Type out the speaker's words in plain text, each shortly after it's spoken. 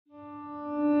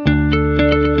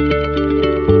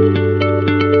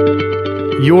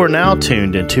You are now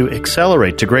tuned into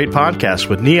Accelerate to Great Podcast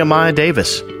with Nehemiah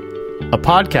Davis, a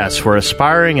podcast for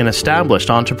aspiring and established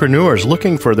entrepreneurs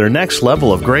looking for their next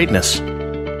level of greatness.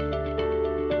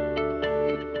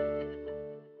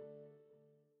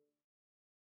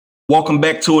 Welcome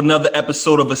back to another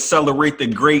episode of Accelerate the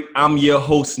Great. I'm your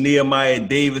host, Nehemiah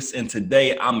Davis, and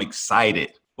today I'm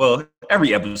excited. Well,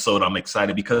 every episode I'm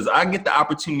excited because I get the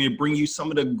opportunity to bring you some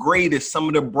of the greatest, some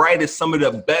of the brightest, some of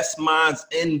the best minds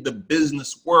in the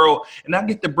business world. And I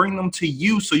get to bring them to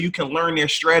you so you can learn their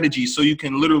strategy, so you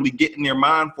can literally get in their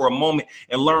mind for a moment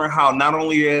and learn how not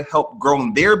only they help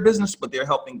grow their business, but they're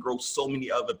helping grow so many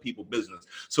other people's business.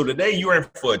 So today you're in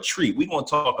for a treat. We're going to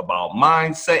talk about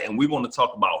mindset and we're going to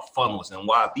talk about funnels and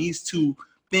why these two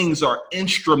things are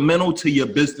instrumental to your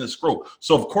business growth.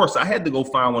 So of course I had to go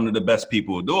find one of the best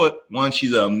people to do it. One,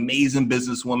 she's an amazing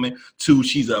businesswoman. Two,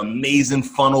 she's an amazing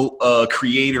funnel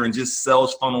creator and just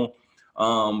sales funnel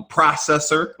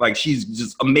processor. Like, she's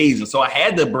just amazing. So I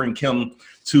had to bring Kim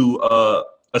to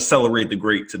Accelerate the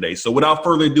Great today. So without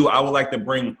further ado, I would like to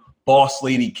bring Boss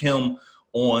Lady Kim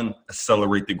on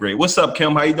Accelerate the Great. What's up,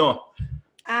 Kim? How you doing?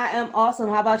 I am awesome.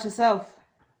 How about yourself?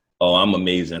 Oh, I'm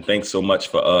amazing. Thanks so much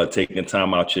for taking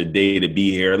time out your day to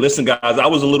be here. Listen, guys, I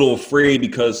was a little afraid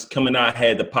because Kim and I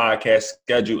had the podcast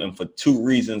scheduled, and for two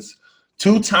reasons,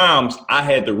 2 times I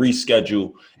had to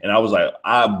reschedule. And I was like,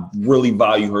 I really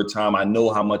value her time. I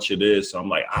know how much it is. So I'm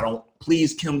like,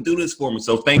 please, Kim, do this for me.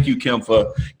 So thank you, Kim,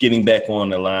 for getting back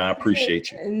on the line. I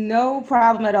appreciate you. No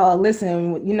problem at all.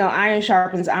 Listen, iron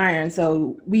sharpens iron.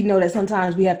 So we know that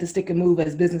sometimes we have to stick and move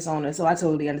as business owners. So I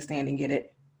totally understand and get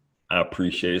it. I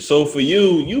appreciate it. So for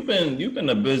you, you've been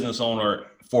a business owner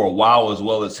for a while, as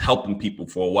well as helping people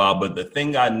for a while. But the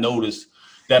thing I noticed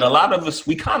that a lot of us,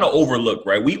 we kind of overlook,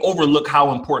 right? We overlook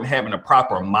how important having a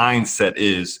proper mindset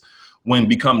is when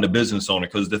becoming a business owner.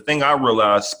 Because the thing I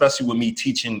realized, especially with me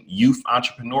teaching youth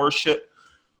entrepreneurship,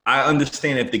 I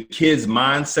understand if the kid's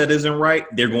mindset isn't right,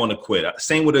 they're going to quit.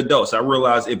 Same with adults. I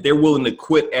realize if they're willing to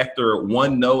quit after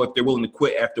one no, if they're willing to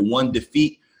quit after one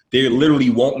defeat, they literally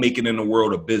won't make it in the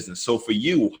world of business. So for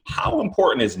you, how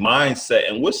important is mindset,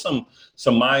 and what's some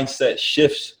mindset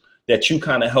shifts that you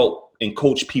kind of help and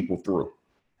coach people through?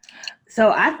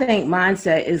 So I think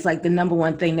mindset is like the number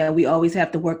one thing that we always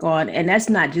have to work on. And that's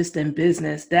not just in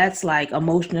business. That's like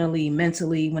emotionally,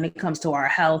 mentally, when it comes to our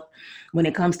health, when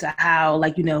it comes to how,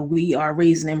 we are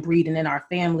raising and breeding in our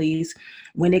families,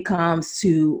 when it comes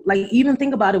to, even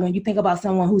think about it when you think about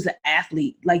someone who's an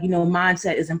athlete,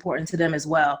 mindset is important to them as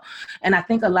well. And I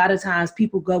think a lot of times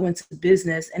people go into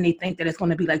business and they think that it's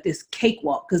going to be like this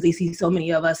cakewalk because they see so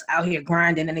many of us out here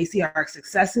grinding and they see our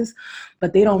successes,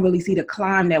 but they don't really see the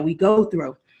climb that we go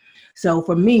through. So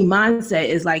for me, mindset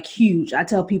is huge. I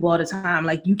tell people all the time,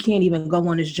 you can't even go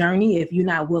on this journey if you're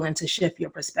not willing to shift your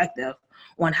perspective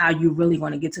on how you really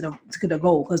want to get to the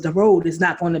goal, because the road is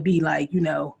not going to be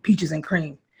peaches and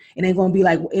cream. It ain't going to be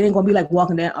like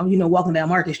walking down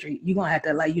Market Street. You're going to have to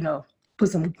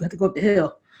have to go up the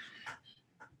hill.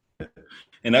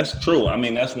 And that's true. I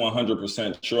mean, that's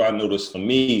 100% true. I noticed for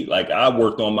me, I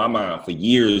worked on my mind for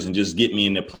years and just get me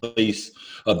in the place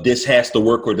of this has to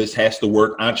work or this has to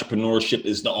work. Entrepreneurship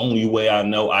is the only way I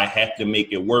know. I have to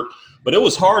make it work. But it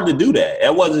was hard to do that.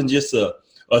 It wasn't just a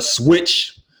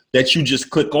switch that you just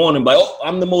click on and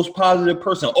I'm the most positive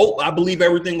person. Oh, I believe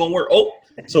everything gonna work. Oh,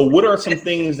 so what are some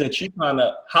things that you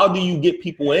how do you get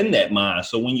people in that mind?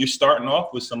 So when you're starting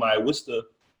off with somebody,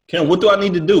 Kim, what do I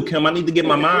need to do? Kim, I need to get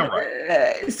my mind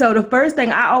right. So the first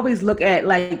thing I always look at,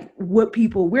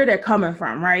 where they're coming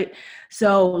from, right?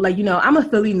 So I'm a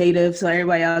Philly native, so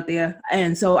everybody out there.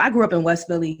 And so I grew up in West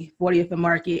Philly, 40th and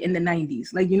Market in the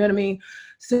 90s. You know what I mean?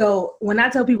 So when I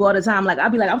tell people all the time, I'll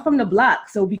be like, I'm from the block.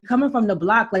 So coming from the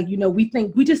block,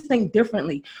 we just think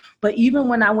differently. But even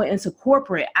when I went into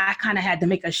corporate, I kind of had to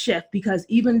make a shift because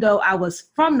even though I was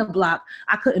from the block,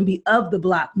 I couldn't be of the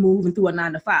block moving through a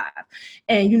 9-to-5.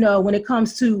 And, when it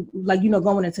comes to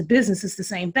going into business, it's the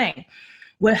same thing.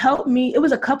 What helped me, it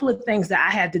was a couple of things that I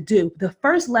had to do. The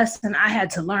first lesson I had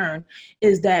to learn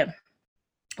is that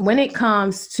when it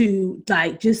comes to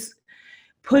just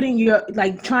putting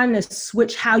trying to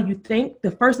switch how you think,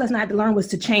 the first lesson I had to learn was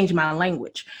to change my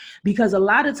language, because a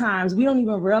lot of times we don't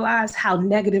even realize how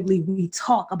negatively we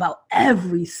talk about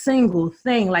every single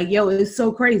thing. It's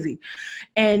so crazy.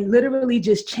 And literally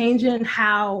just changing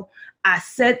how I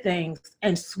said things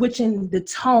and switching the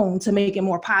tone to make it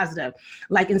more positive.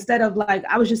 Instead of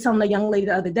I was just telling a young lady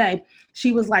the other day,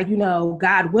 she was like,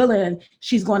 God willing,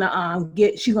 she's going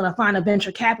to find a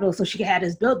venture capital so she can have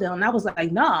this built down. And I was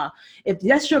like, nah, if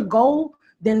that's your goal,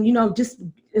 then, just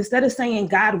instead of saying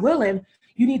God willing,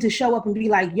 you need to show up and be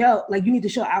like, yo, like you need to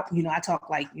show out, I talk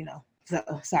like, so,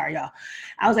 sorry, y'all.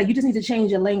 I was like, you just need to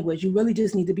change your language. You really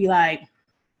just need to be like,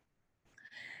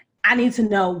 I need to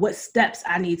know what steps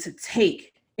I need to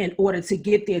take in order to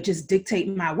get there, just dictate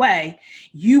my way.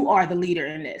 You are the leader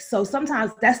in this. So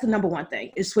sometimes that's the number one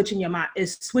thing is switching your mind,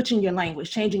 is switching your language,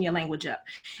 changing your language up.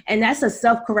 And that's a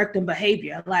self-correcting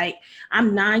behavior. Like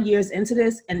I'm 9 years into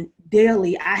this and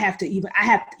daily I have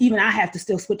to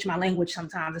still switch my language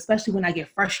sometimes, especially when I get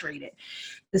frustrated.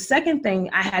 The second thing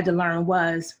I had to learn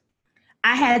was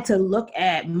I had to look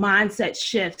at mindset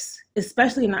shifts,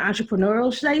 especially in the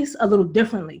entrepreneurial space, a little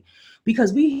differently.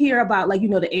 Because we hear about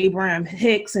the Abraham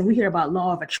Hicks and we hear about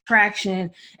law of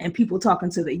attraction and people talking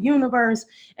to the universe.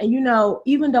 And,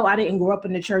 even though I didn't grow up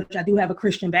in the church, I do have a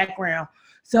Christian background.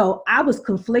 So I was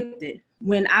conflicted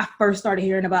when I first started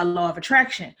hearing about law of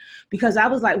attraction, because I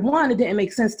was like, one, it didn't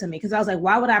make sense to me because I was like,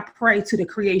 why would I pray to the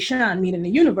creation, meaning the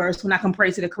universe, when I can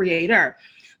pray to the creator?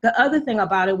 The other thing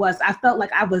about it was I felt like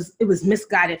it was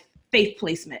misguided faith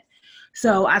placement.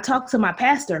 So I talked to my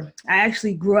pastor. I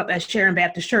actually grew up at Sharon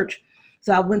Baptist Church.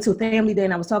 So I went to a family day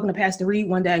and I was talking to Pastor Reed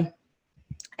one day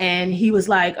and he was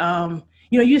like,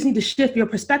 you just need to shift your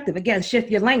perspective. Again,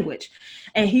 shift your language.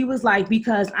 And he was like,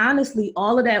 because honestly,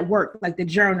 all of that work, like the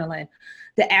journaling,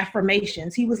 the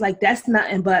affirmations, he was like, that's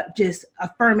nothing but just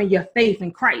affirming your faith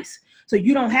in Christ. So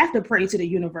you don't have to pray to the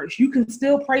universe. You can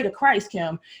still pray to Christ,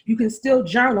 Kim. You can still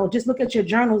journal. Just look at your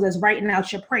journals as writing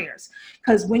out your prayers.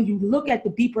 Because when you look at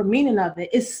the deeper meaning of it,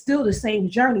 it's still the same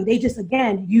journey. They just,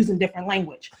 again, using different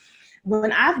language.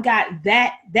 When I've got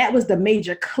that was the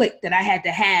major click that I had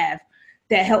to have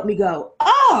that helped me go,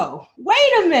 oh,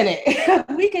 wait a minute.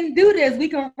 We can do this. We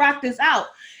can rock this out.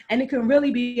 And it can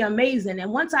really be amazing.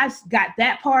 And once I got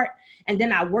that part, and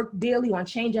then I worked daily on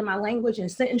changing my language and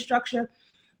sentence structure,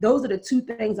 those are the two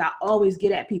things I always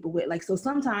get at people with. Like, so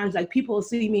sometimes like people will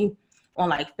see me on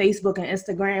like Facebook and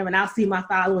Instagram and I'll see my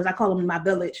followers, I call them my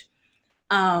village.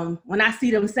 When I see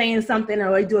them saying something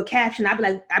or they do a caption,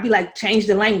 I'd be like, change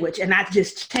the language. And I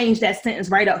just change that sentence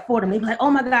right up for them. They'd be like, oh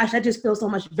my gosh, that just feels so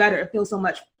much better. It feels so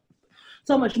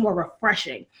much more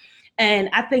refreshing. And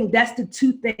I think that's the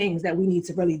two things that we need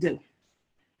to really do.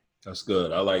 That's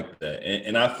good. I like that.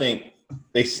 And I think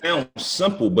they sound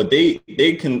simple, but they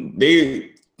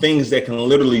things that can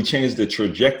literally change the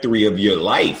trajectory of your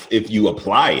life if you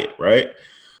apply it, right?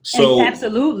 So and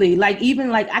absolutely. Like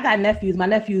even like I got nephews. My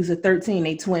nephews are 13,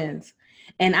 they twins.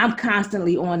 And I'm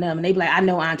constantly on them. And they be like, I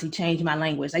know Auntie changed my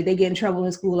language. Like they get in trouble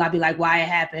in school. I'd be like, why it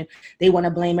happened? They want to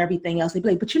blame everything else. They be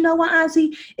like, but you know what,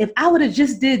 Auntie? If I would have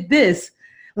just did this,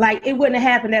 like it wouldn't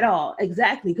have happened at all.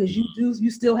 Exactly. Because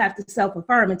you still have to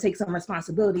self-affirm and take some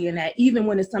responsibility in that. Even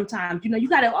when it's sometimes, you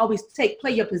got to always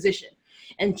play your position.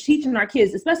 And teaching our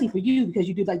kids, especially for you, because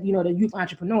you do like, the youth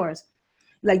entrepreneurs,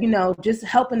 like, just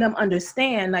helping them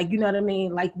understand, like, you know what I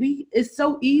mean? Like it's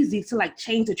so easy to like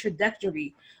change the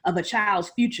trajectory of a child's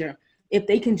future if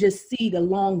they can just see the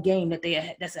long game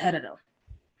that's ahead of them.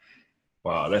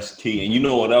 Wow, that's key. And you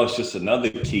know what else? Just another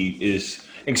key is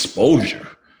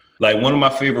exposure. Like one of my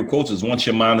favorite quotes is, once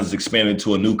your mind is expanded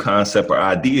to a new concept or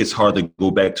idea, it's hard to go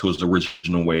back to its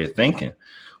original way of thinking.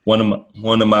 One of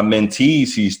my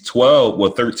mentees, he's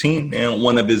 13, and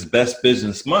one of his best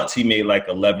business months, he made like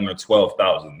 $11,000 or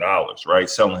 $12,000, right?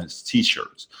 Selling his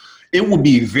t-shirts. It would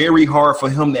be very hard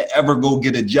for him to ever go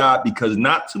get a job because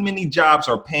not too many jobs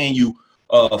are paying you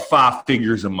 5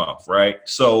 figures a month, right?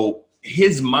 So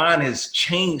his mind has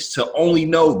changed to only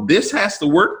know this has to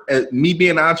work at me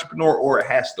being an entrepreneur, or it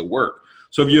has to work.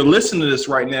 So if you're listening to this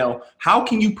right now, how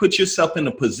can you put yourself in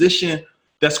a position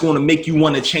that's going to make you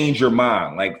want to change your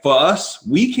mind? Like for us,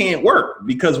 we can't work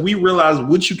because we realize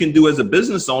what you can do as a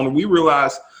business owner. We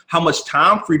realize how much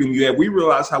time freedom you have. We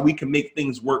realize how we can make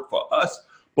things work for us,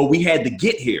 but we had to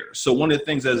get here. So one of the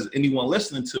things, as anyone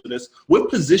listening to this, what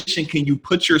position can you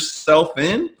put yourself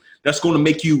in that's going to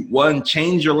make you, one,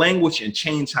 change your language and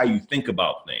change how you think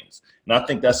about things? And I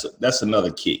think that's another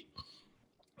key.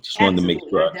 Just wanted to make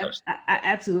sure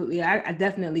absolutely. I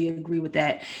definitely agree with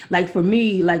that. Like for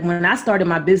me, like when I started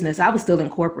my business, I was still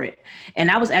in corporate and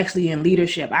I was actually in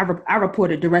leadership. I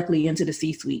reported directly into the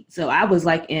C-suite. So I was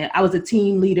I was a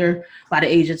team leader by the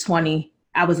age of 20.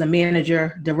 I was a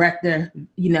manager, director,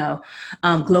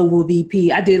 global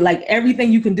VP. I did like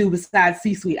everything you can do besides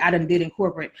C-suite. I did in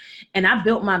corporate, and I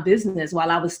built my business while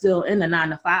I was still in the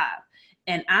 9-to-5.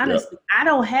 And honestly, I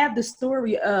don't have the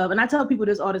story of, and I tell people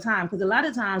this all the time, because a lot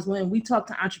of times when we talk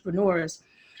to entrepreneurs,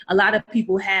 a lot of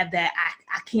people have that.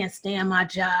 I can't stand my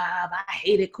job. I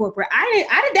hated corporate.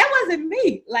 That wasn't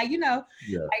me. Like, I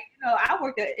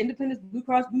worked at Independence Blue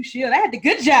Cross Blue Shield. I had the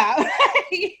good job.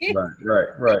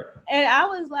 Right. And I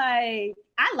was like,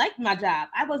 I liked my job.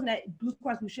 I wasn't at Blue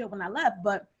Cross Blue Shield when I left,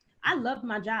 but I loved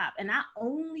my job. And I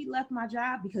only left my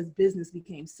job because business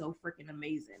became so freaking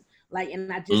amazing. Like,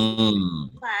 and I just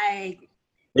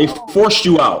they forced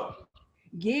you out.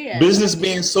 Yeah. Business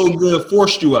being so good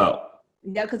forced you out.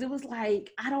 Yeah, because it was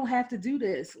like, I don't have to do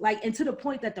this. Like, and to the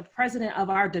point that the president of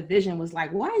our division was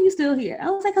like, why are you still here? I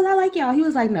was like, because I like y'all. He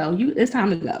was like, no, it's time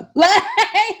to go.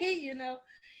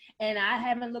 And I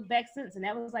haven't looked back since. And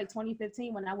that was like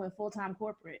 2015 when I went full-time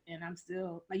corporate. And I'm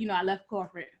still, I left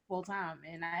corporate full-time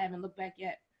and I haven't looked back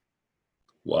yet.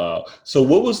 Wow. So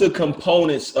what was the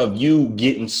components of you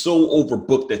getting so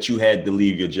overbooked that you had to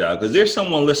leave your job? Because there's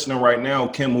someone listening right now,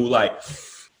 Kim, who like,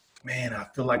 man, I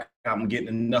feel like I'm getting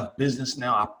enough business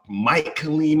now. I might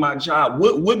can leave my job.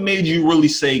 What made you really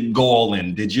say go all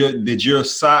in? Did your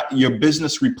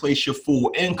business replace your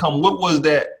full income? What was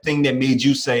that thing that made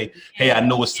you say, hey, I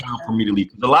know it's time for me to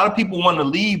leave? A lot of people want to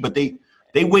leave, but they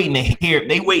waiting to hear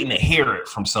it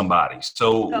from somebody.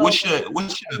 So what's your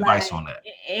advice on that?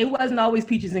 It wasn't always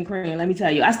peaches and cream. Let me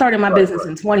tell you, I started my business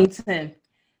in 2010.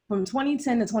 From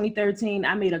 2010 to 2013,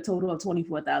 I made a total of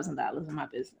 $24,000 in my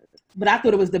business. But I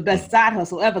thought it was the best side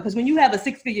hustle ever. Because when you have a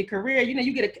 6-figure career,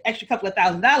 you get an extra couple of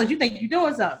 $1,000s. You think you're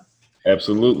doing something.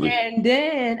 Absolutely. And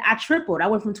then I tripled. I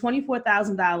went from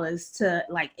 $24,000 to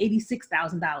like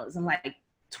 $86,000 in like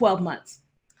 12 months.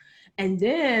 And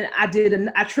then I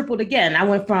tripled again. I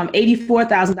went from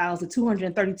 $84,000 to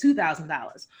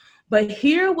 $232,000. But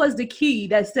here was the key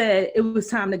that said it was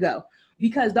time to go.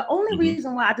 Because the only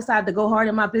reason why I decided to go hard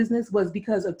in my business was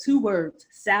because of 2 words,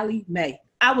 Sallie Mae.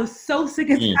 I was so sick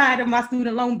and tired of my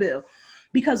student loan bill.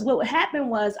 Because what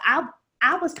happened was I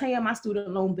was paying my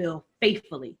student loan bill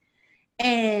faithfully.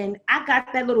 And I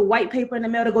got that little white paper in the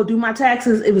mail to go do my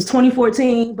taxes. It was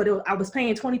 2014, but I was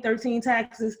paying 2013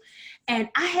 taxes. And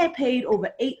I had paid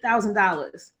over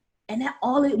 $8,000. And that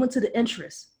all it went to the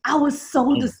interest. I was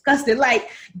so disgusted. Like,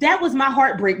 that was my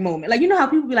heartbreak moment. Like, you know how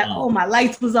people be like, oh, my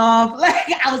lights was off. Like,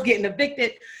 I was getting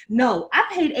evicted. No, I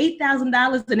paid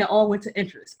 $8,000 and it all went to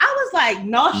interest. I was like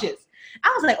nauseous.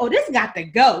 I was like, oh, this got to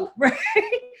go. Right.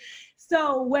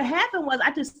 So what happened was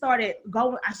I started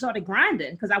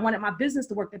grinding because I wanted my business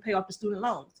to work to pay off the student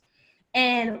loans.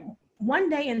 And one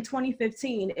day in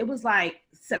 2015, it was like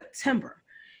September.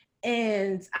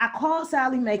 And I called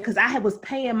Sallie Mae because I was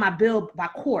paying my bill by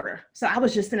quarter. So I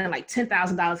was just sending like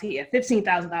 $10,000 here,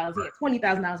 $15,000 here,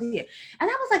 $20,000 here. And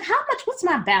I was like, what's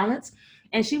my balance?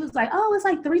 And she was like, oh, it's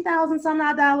like $3,000 some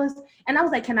odd dollars. And I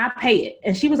was like, can I pay it?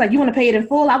 And she was like, you want to pay it in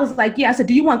full? I was like, yeah. I said,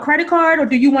 do you want credit card or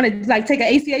do you want to like take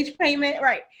an ACH payment?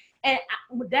 Right. And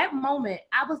with that moment,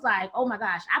 I was like, oh my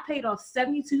gosh, I paid off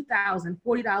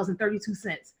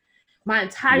 $72,040.32. My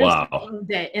entire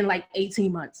debt in like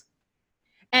 18 months.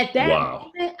 At that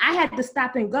moment, I had to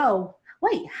stop and go,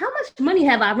 wait, how much money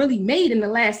have I really made in the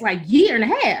last like year and a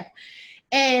half?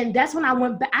 And that's when I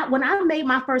went back. When I made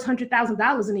my first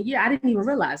 $100,000 in a year, I didn't even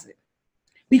realize it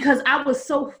because I was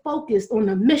so focused on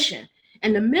the mission.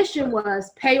 And the mission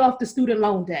was pay off the student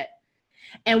loan debt.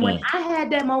 And when I had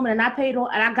that moment and I paid on,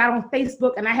 and I got on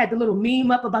Facebook and I had the little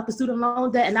meme up about the student loan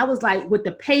debt. And I was like, with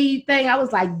the paid thing, I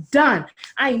was like, done.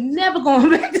 I ain't never going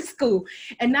back to school.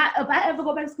 And if I ever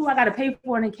go back to school, I got to pay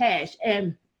for it in cash.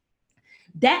 And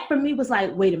that for me was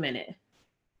like, wait a minute.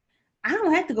 I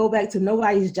don't have to go back to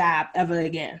nobody's job ever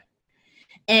again.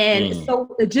 And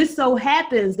so it just so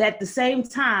happens that at the same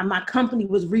time, my company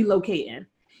was relocating.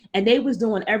 And they was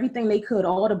doing everything they could,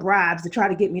 all the bribes to try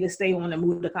to get me to stay on and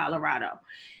move to Colorado.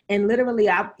 And literally,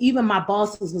 even my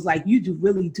bosses was like, you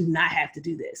really do not have to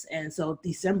do this. And so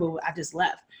December, I just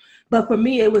left. But for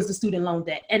me, it was the student loan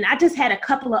debt. And I just had a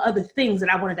couple of other things that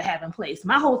I wanted to have in place.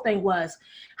 My whole thing was,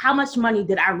 how much money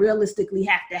did I realistically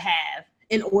have to have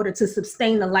in order to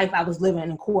sustain the life I was living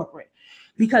in corporate?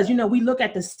 Because, we look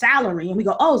at the salary and we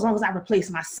go, oh, as long as I replace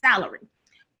my salary.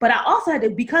 But I also had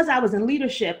to, because I was in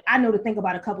leadership, I know to think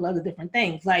about a couple other different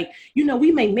things. Like,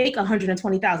 we may make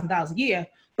 $120,000 a year,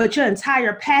 but your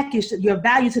entire package, your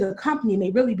value to the company may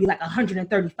really be like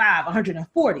 135,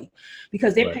 140,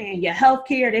 because they're paying your health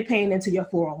care, they're paying into your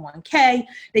 401k,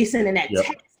 they sending that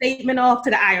tax statement off to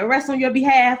the IRS on your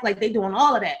behalf, like they doing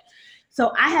all of that.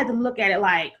 So I had to look at it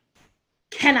like,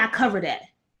 can I cover that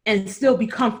and still be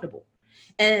comfortable?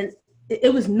 And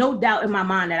it was no doubt in my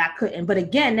mind that I couldn't. But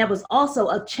again, there was also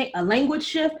a language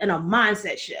shift and a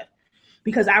mindset shift,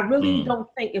 because I really don't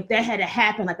think if that had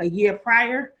happened like a year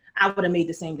prior, I would have made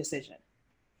the same decision.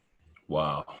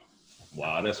 Wow.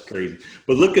 Wow, that's crazy.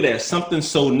 But look at that, something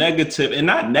so negative, and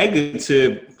not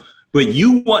negative, but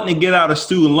you wanting to get out a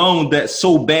student loan that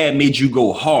so bad made you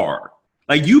go hard.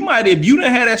 Like you might, if you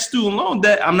didn't have that student loan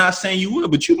debt, I'm not saying you would,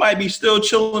 but you might be still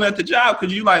chilling at the job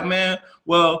because you like, man,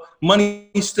 well,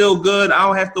 money's still good. I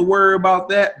don't have to worry about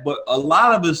that. But a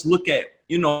lot of us look at,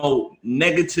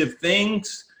 negative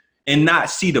things and not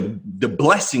see the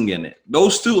blessing in it.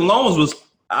 Those student loans was,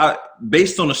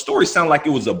 based on the story, sound like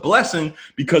it was a blessing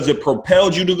because it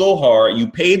propelled you to go hard. You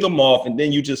paid them off, and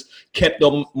then you just kept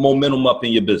the momentum up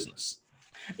in your business.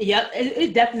 Yep,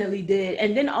 it definitely did.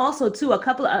 And then also too,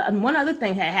 one other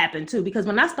thing had happened too, because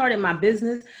when I started my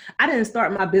business, I didn't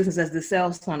start my business as the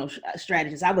sales funnel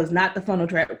strategist. I was not the funnel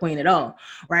trap queen at all,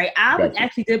 right?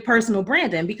 Actually did personal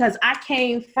branding because I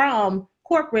came from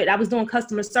corporate. I was doing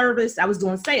customer service. I was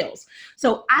doing sales.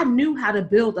 So I knew how to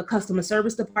build a customer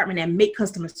service department and make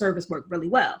customer service work really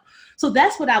well. So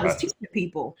that's what I was teaching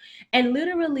people. And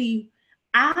literally,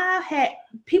 I had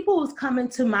people was coming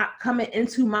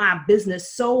into my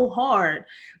business so hard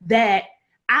that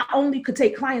I only could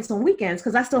take clients on weekends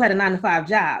because I still had a 9-to-5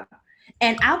 job.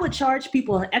 And I would charge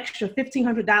people an extra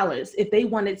 $1,500 if they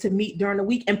wanted to meet during the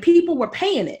week, and people were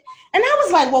paying it. And I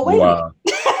was like, well, wait a minute.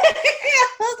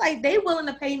 I was like, they willing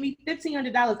to pay me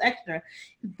 $1,500 extra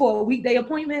for a weekday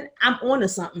appointment. I'm onto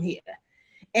something here.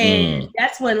 And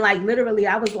that's when, like, literally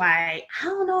I was like, I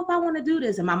don't know if I want to do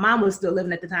this. And my mom was still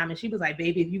living at the time. And she was like,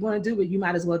 baby, if you want to do it, you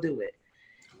might as well do it.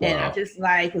 Wow. And I just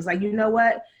was like, you know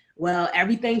what? Well,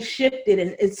 everything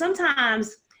shifted. And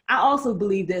sometimes I also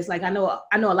believe this, like, I know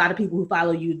a lot of people who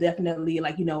follow you definitely,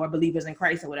 like, are believers in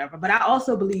Christ or whatever. But I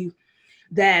also believe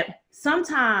that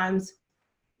sometimes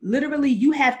literally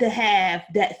you have to have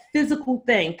that physical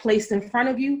thing placed in front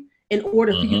of you in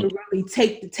order for you to really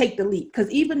take the leap.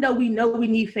 Because even though we know we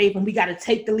need faith and we got to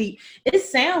take the leap, it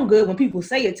sounds good when people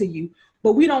say it to you,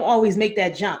 but we don't always make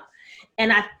that jump.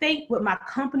 And I think with my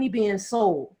company being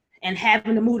sold and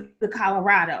having to move to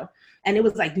Colorado, and it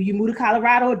was like, do you move to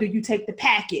Colorado or do you take the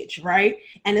package, right?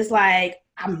 And it's like,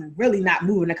 I'm really not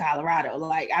moving to Colorado.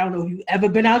 Like, I don't know if you've ever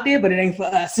been out there, but it ain't for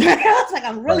us. I was like,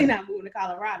 I'm really not moving to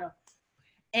Colorado.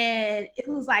 And it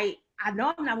was like, I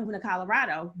know I'm not moving to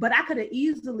Colorado, but I could have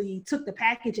easily took the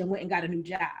package and went and got a new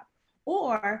job.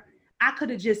 Or I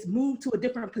could have just moved to a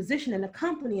different position in the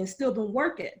company and still been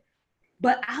working.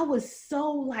 But I was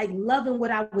so like loving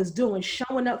what I was doing,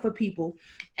 showing up for people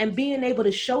and being able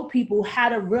to show people how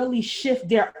to really shift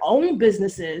their own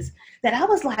businesses, that I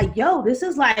was like, yo, this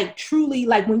is like truly,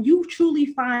 like when you truly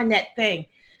find that thing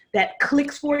that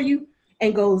clicks for you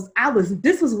and goes,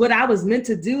 this was what I was meant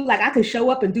to do. Like I could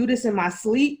show up and do this in my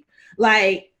sleep.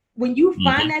 Like when you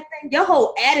find that thing, your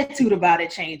whole attitude about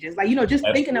it changes. Like, just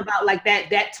thinking about like that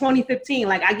 2015,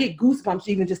 like I get goosebumps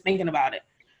even just thinking about it.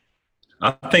 I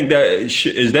think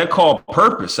is that called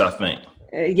purpose, I think.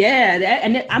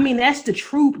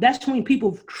 That's when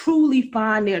people truly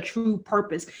find their true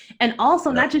purpose. And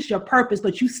also not just your purpose,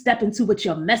 but you step into what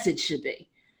your message should be.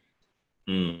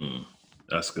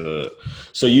 That's good.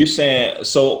 So you're saying,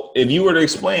 so if you were to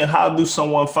explain, how do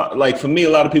someone find, like for me, a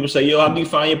lot of people say, yo, how do you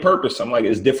find your purpose? I'm like,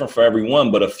 it's different for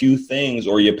everyone, but a few things,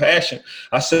 or your passion.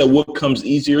 I said, what comes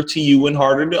easier to you and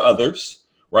harder to others,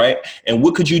 right? And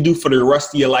what could you do for the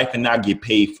rest of your life and not get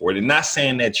paid for it? And not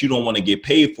saying that you don't want to get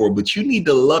paid for it, but you need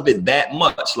to love it that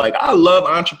much. Like I love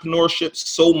entrepreneurship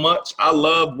so much. I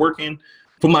love working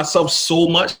for myself so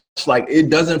much. Like it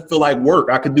doesn't feel like work.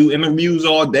 I could do interviews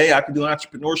all day. I could do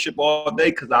entrepreneurship all day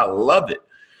because I love it.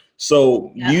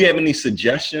 So do you have any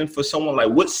suggestions for someone? Like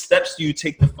what steps do you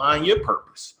take to find your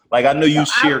purpose? Like I know you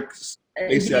share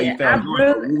basically how you found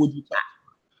yours. What would you talk?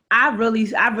 I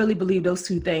really believe those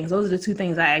two things. Those are the two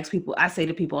things I say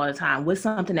to people all the time. What's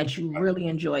something that you really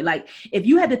enjoy? Like if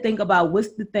you had to think about what's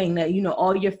the thing that,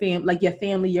 all your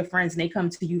family, your friends, and they come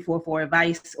to you for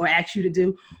advice or ask you to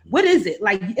do, what is it?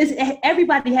 Like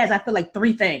everybody has, I feel like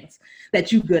 3 things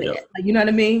that you good at. Like, you know what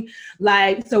I mean?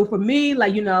 Like, so for me,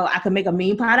 like, I can make a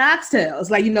mean pot of oxtails.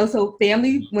 Like, so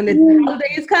family, when the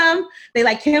holidays come, they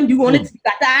like, Kim, you got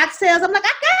the oxtails? I'm like,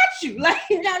 I got you. Like,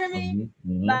 you know what I mean?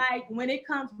 Mm-hmm. Like when it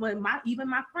comes, even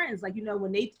my friends, like,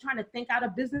 when they trying to think out a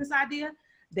business idea,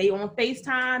 they on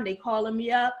FaceTime, they calling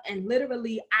me up, and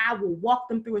literally I will walk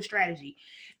them through a strategy.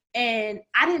 And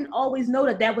I didn't always know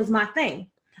that was my thing.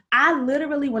 I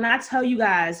literally, when I tell you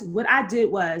guys, what I did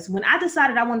was when I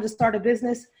decided I wanted to start a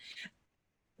business,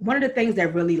 one of the things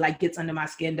that really like gets under my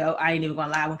skin though, I ain't even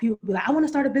gonna lie, when people be like, I want to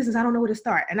start a business, I don't know where to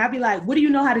start. And I'd be like, what do you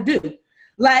know how to do?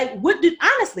 Like,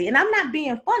 honestly, and I'm not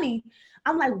being funny,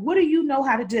 I'm like, what do you know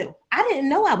how to do? I didn't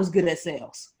know I was good at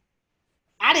sales.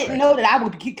 I didn't know that I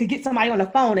could get somebody on the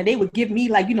phone and they would give me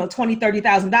like, $20,000,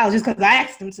 $30,000 just because I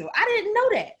asked them to. I didn't know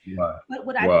that. Wow. But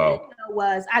what I did know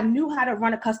was I knew how to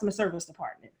run a customer service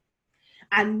department.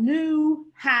 I knew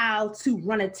how to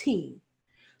run a team.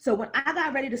 So when I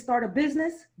got ready to start a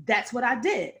business, that's what I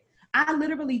did. I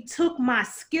literally took my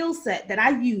skill set that I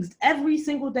used every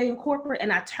single day in corporate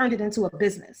and I turned it into a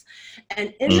business.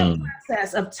 And in the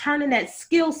process of turning that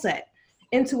skill set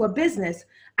into a business,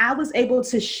 I was able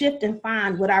to shift and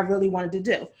find what I really wanted to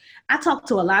do. I talk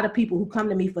to a lot of people who come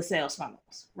to me for sales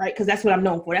funnels, right? Because that's what I'm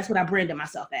known for. That's what I branded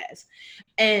myself as.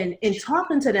 And in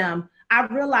talking to them, I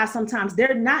realize sometimes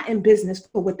they're not in business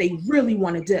for what they really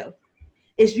want to do.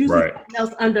 It's usually something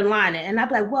else underlying it. And I'm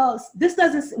like, well, this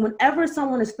doesn't, whenever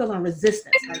someone is feeling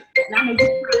resistance, like,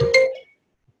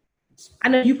 I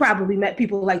know you probably met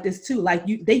people like this too. Like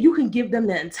you can give them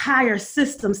the entire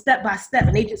system step by step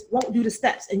and they just won't do the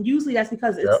steps. And usually that's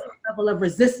because it's a level of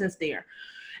resistance there.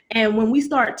 And when we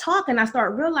start talking, I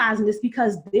start realizing it's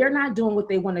because they're not doing what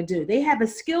they want to do. They have a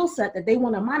skill set that they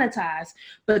want to monetize,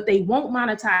 but they won't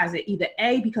monetize it either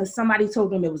A, because somebody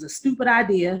told them it was a stupid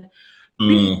idea,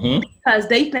 because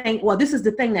they think, well, this is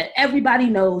the thing that everybody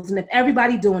knows. And if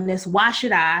everybody doing this, why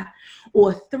should I?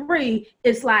 Or 3,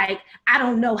 it's like, I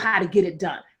don't know how to get it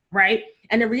done, right?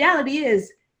 And the reality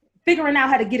is figuring out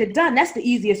how to get it done, that's the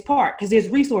easiest part because there's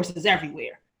resources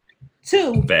everywhere.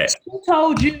 2, who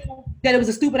told you that it was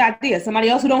a stupid idea? Somebody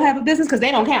else who don't have a business because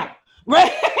they don't count,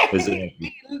 right?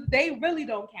 They really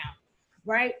don't count.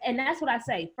 Right. And that's what I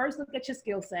say. First, look at your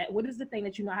skill set. What is the thing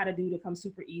that you know how to do to come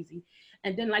super easy?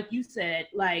 And then, like you said,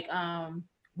 like,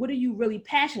 what are you really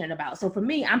passionate about? So for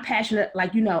me, I'm passionate,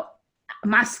 like,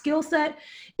 my skill set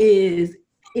is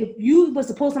if you was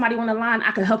to pull somebody on the line,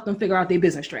 I could help them figure out their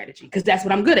business strategy because that's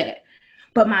what I'm good at.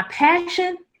 But my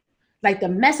passion, like the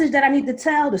message that I need to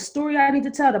tell, the story I need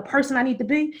to tell, the person I need to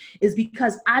be, is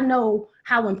because I know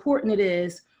how important it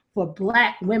is for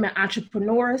Black women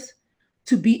entrepreneurs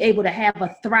to be able to have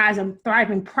a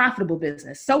thriving, profitable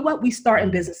business. So what we start in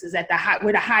businesses at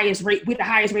we're the highest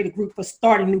rated group for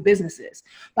starting new businesses.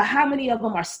 But how many of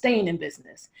them are staying in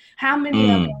business? How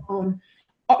many of them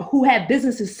who have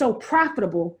businesses so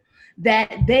profitable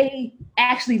that they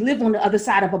actually live on the other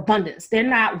side of abundance? They're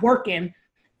not working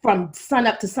from sun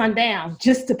up to sundown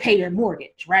just to pay their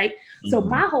mortgage, right? So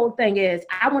my whole thing is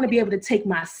I want to be able to take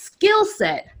my skill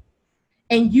set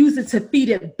and use it to feed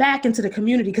it back into the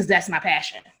community because that's my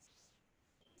passion.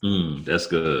 That's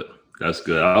good. That's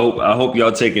good. I hope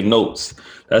y'all taking notes.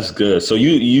 That's good. So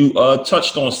you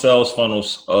touched on sales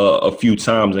funnels a few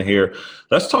times in here.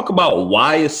 Let's talk about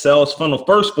why a sales funnel.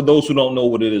 First, for those who don't know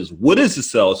what it is, what is a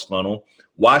sales funnel?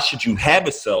 Why should you have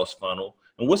a sales funnel?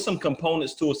 And what's some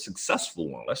components to a successful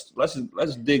one?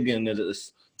 Let's dig into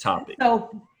this topic.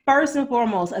 So first and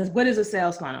foremost, what is a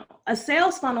sales funnel? A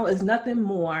sales funnel is nothing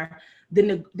more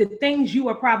than the things you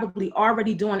are probably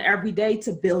already doing every day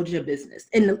to build your business.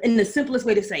 In the simplest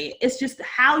way to say it, it's just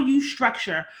how you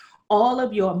structure all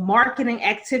of your marketing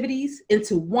activities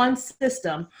into one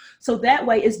system. So that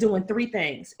way it's doing 3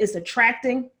 things. It's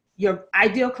attracting your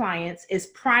ideal clients, it's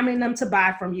priming them to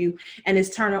buy from you, and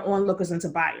it's turning onlookers into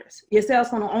buyers. Your sales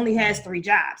funnel only has 3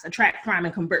 jobs: attract, prime,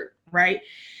 and convert, right?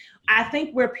 I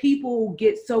think where people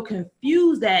get so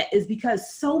confused at is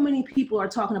because so many people are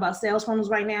talking about sales funnels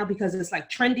right now because it's like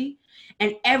trendy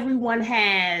and everyone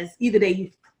has either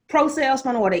they pro sales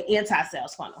funnel or they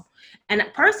anti-sales funnel. And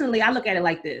personally, I look at it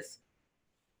like this.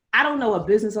 I don't know a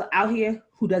business out here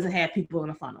who doesn't have people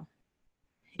in a funnel.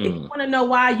 If you want to know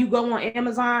why you go on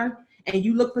Amazon and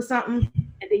you look for something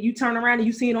and then you turn around and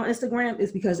you see it on Instagram,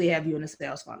 it's because they have you in a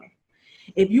sales funnel.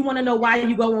 If you want to know why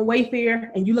you go on Wayfair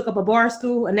and you look up a bar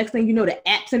stool, and next thing you know, the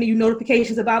app sending you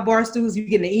notifications about bar stools, you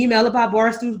get an email about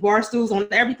bar stools on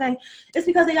everything, it's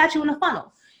because they got you in a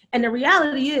funnel. And the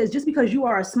reality is, just because you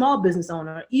are a small business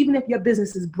owner, even if your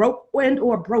business is broke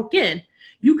or broken,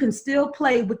 you can still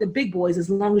play with the big boys as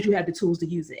long as you have the tools to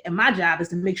use it. And my job is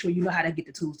to make sure you know how to get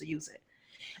the tools to use it.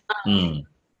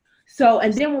 So,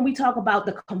 and then when we talk about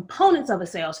the components of a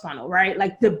sales funnel, right?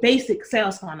 Like the basic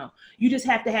sales funnel, you just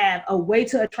have to have a way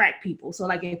to attract people. So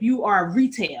like if you are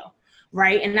retail,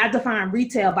 right? And I define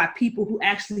retail by people who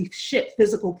actually ship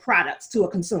physical products to a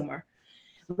consumer.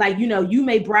 Like, you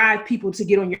may bribe people to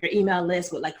get on your email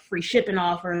list with like free shipping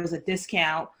offers, a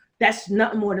discount. That's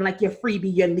nothing more than like your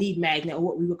freebie, your lead magnet, or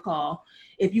what we would call.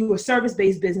 If you were a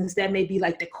service-based business, that may be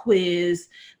like the quiz,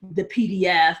 the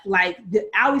PDF. I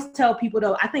always tell people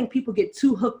though, I think people get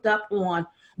too hooked up on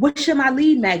what should my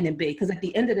lead magnet be? Because at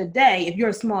the end of the day, if you're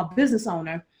a small business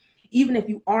owner, even if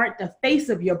you aren't the face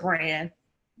of your brand,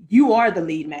 you are the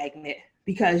lead magnet,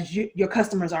 because your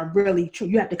customers are really true.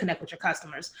 You have to connect with your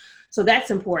customers. So that's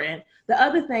important. The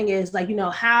other thing is like,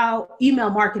 how email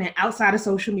marketing outside of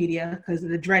social media, because of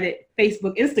the dreaded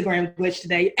Facebook, Instagram glitch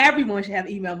today, everyone should have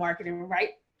email marketing, right?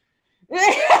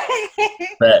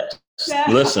 Facts.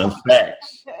 Listen,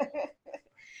 facts.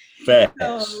 Facts.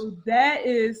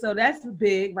 So that's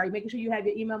big, right? Making sure you have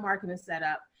your email marketing set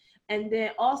up. And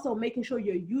then also making sure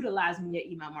you're utilizing your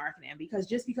email marketing, because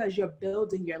just because you're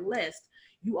building your list,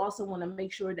 you also want to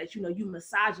make sure that, you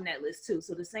massaging that list too.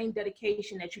 So the same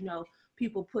dedication that,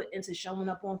 people put into showing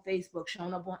up on Facebook,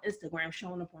 showing up on Instagram,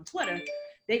 showing up on Twitter,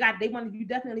 you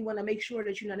definitely want to make sure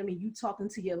that, you talking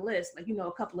to your list, like,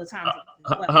 a couple of times.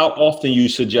 How often you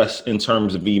suggest in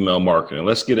terms of email marketing?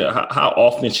 Let's get it. How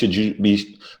often should you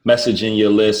be messaging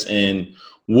your list, and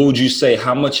what would you say,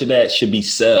 how much of that should be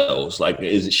sales? Like,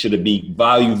 should it be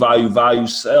value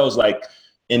sales? Like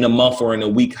in a month or in a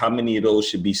week, how many of those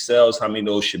should be sales? How many of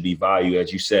those should be value?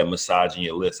 As you said, massaging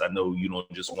your list. I know you don't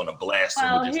just want to blast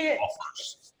them with just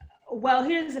offers. Well,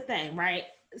 here's the thing, right?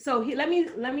 So let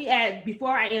me add,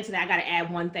 before I answer that, I got to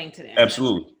add one thing to that.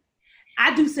 Absolutely.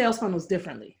 I do sales funnels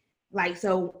differently. Like,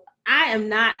 so I am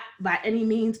not by any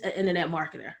means an internet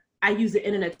marketer. I use the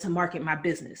internet to market my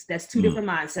business. That's two different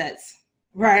mindsets.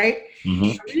 Right.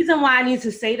 The reason why I need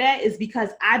to say that is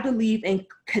because I believe in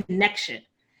connection.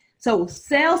 So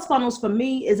sales funnels for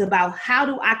me is about how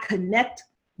do I connect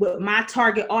with my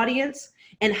target audience,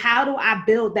 and how do I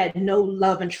build that know,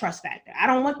 love, and trust factor. I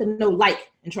don't want the know,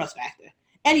 like, and trust factor.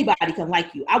 Anybody can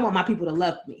like you. I want my people to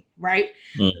love me. Right.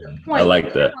 I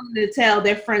like that. To tell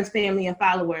their friends, family, and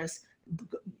followers,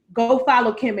 go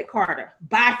follow Kim McCarter,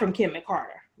 buy from Kim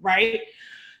McCarter. Right.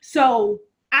 So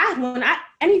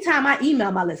anytime I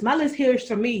email my list hears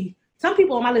from me. Some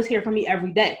people on my list hear from me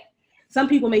every day. Some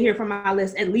people may hear from my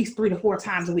list at least 3 to 4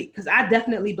 times a week, because I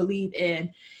definitely believe in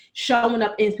showing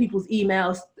up in people's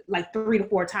emails like 3 to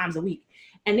 4 times a week.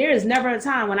 And there is never a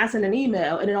time when I send an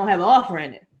email and it don't have an offer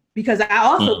in it, because I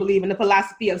also believe in the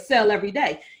philosophy of sell every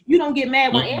day. You don't get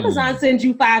mad when Amazon sends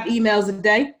you 5 emails a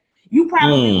day. You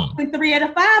probably open 3 out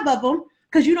of 5 of them,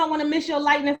 because you don't want to miss your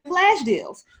lightning flash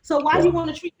deals. So why you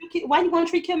want to treat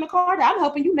Kim McCarter? I'm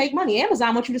helping you make money.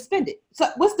 Amazon wants you to spend it. So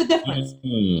what's the difference?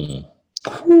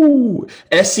 Ooh,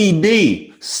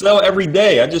 SED, sell every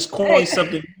day. I just coined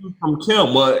something from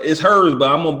Kim. Well, it's hers, but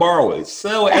I'm gonna borrow it.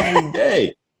 Sell every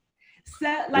day.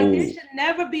 There should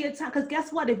never be a time, because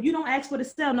guess what? If you don't ask for the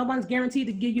sell, no one's guaranteed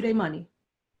to give you their money.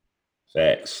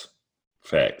 Facts.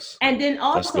 And then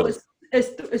also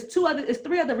it's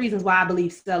 3 other reasons why I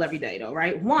believe sell every day, though,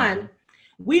 right? One,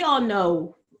 we all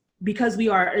know, because we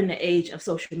are in the age of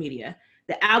social media,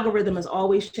 the algorithm is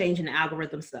always changing. The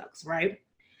algorithm sucks, right?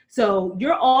 So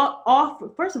you're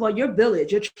first of all, your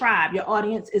village, your tribe, your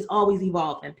audience is always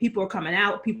evolving. People are coming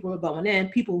out, people are going in,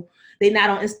 they're not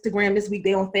on Instagram this week,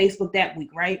 they're on Facebook that week,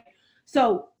 right?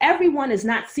 So everyone is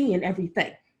not seeing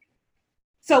everything.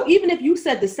 So even if you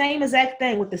said the same exact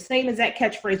thing with the same exact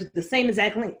catchphrase, with the same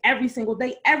exact link every single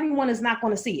day, everyone is not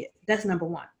going to see it. That's number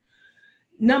one.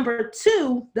 Number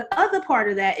two, the other part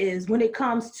of that is when it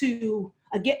comes to,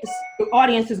 again, the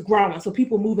audience is growing, so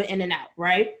people moving in and out,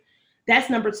 right?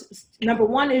 That's number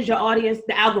one is your audience,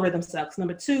 the algorithm sucks.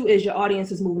 Number 2 is your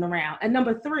audience is moving around. And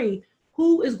number 3,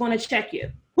 who is going to check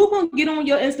you? Who's going to get on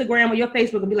your Instagram or your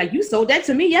Facebook and be like, you sold that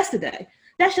to me yesterday?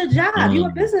 That's your job. You're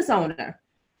a business owner.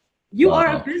 You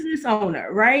are a business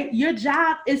owner, right? Your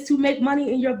job is to make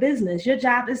money in your business. Your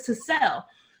job is to sell.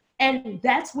 And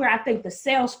that's where I think the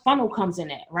sales funnel comes in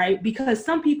at, right? Because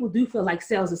some people do feel like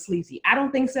sales is sleazy. I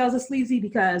don't think sales is sleazy,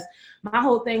 because my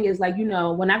whole thing is like,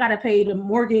 when I got to pay the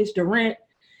mortgage, the rent,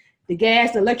 the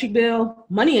gas, the electric bill,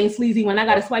 money ain't sleazy when I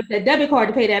got to swipe that debit card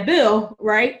to pay that bill,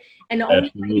 right? And the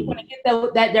only way you're going to get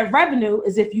that revenue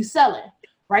is if you sell it,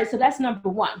 right? So that's number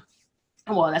 1.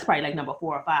 Well, that's probably like number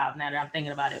 4 or 5 now that I'm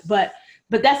thinking about it. But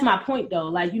that's my point, though.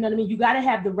 Like, you know what I mean? You got to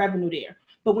have the revenue there.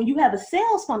 But when you have a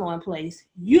sales funnel in place,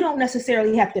 you don't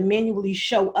necessarily have to manually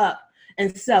show up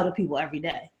and sell to people every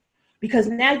day, because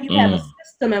now you have a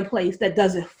system in place that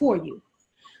does it for you.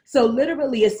 So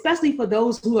literally, especially for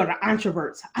those who are the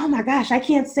introverts, oh my gosh, I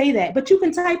can't say that, but you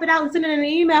can type it out and send it in an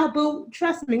email, boo.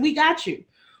 Trust me, we got you,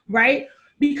 right?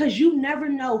 Because you never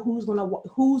know who's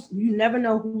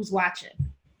watching.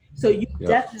 So you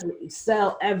definitely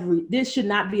sell this should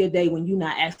not be a day when you're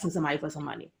not asking somebody for some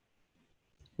money.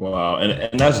 Wow.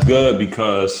 And that's good,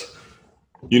 because,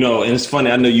 and it's funny,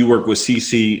 I know you work with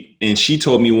CC, and she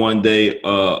told me one day,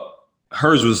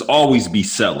 hers was always be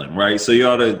selling, right? So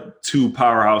y'all the 2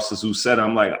 powerhouses who said,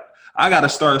 I'm like, I got to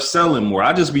start selling more.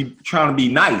 I just be trying to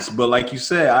be nice. But like you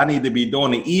said, I need to be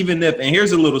doing it, even if, and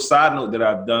here's a little side note that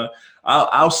I've done.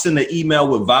 I'll send an email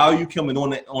with value coming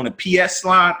on a PS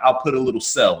line. I'll put a little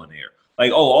cell in there.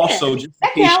 Like, also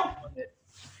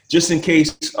just in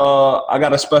case I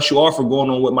got a special offer going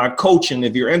on with my coaching.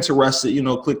 If you're interested,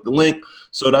 click the link.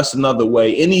 So that's another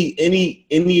way. Any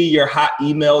of your hot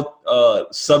email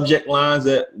subject lines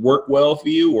that work well for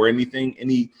you, or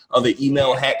any other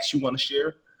email hacks you want to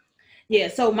share? Yeah,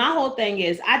 so my whole thing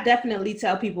is I definitely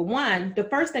tell people, one, the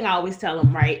first thing I always tell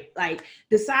them, right? Like,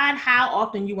 decide how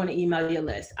often you want to email your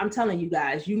list. I'm telling you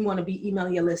guys, you want to be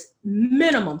emailing your list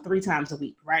minimum 3 times a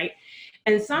week, right?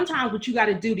 And sometimes what you got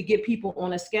to do to get people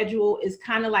on a schedule is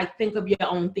kind of like think of your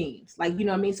own themes. Like, you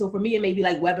know what I mean? So for me, it may be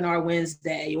like Webinar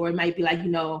Wednesday, or it might be like,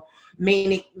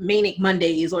 Manic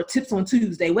Mondays, or Tips on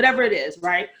Tuesday, whatever it is,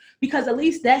 right? Because at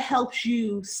least that helps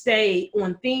you stay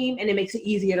on theme, and it makes it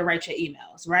easier to write your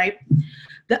emails, right?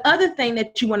 The other thing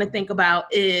that you want to think about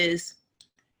is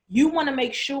you want to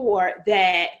make sure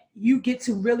that you get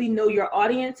to really know your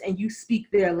audience and you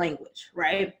speak their language,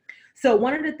 right? So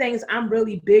one of the things I'm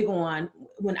really big on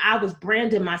when I was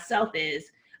branding myself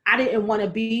is I didn't want to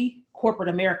be corporate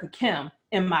America Kim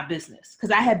in my business, because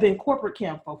I had been corporate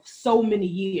Kim for so many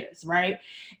years, right?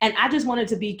 And I just wanted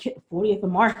to be 40th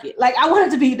and Market. Like, I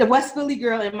wanted to be the West Philly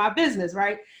girl in my business,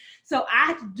 right? So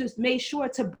I just made sure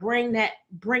to bring that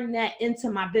into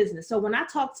my business. So when I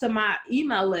talk to my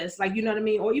email list, like, you know what I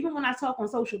mean? Or even when I talk on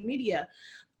social media,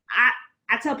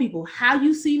 I tell people, how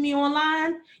you see me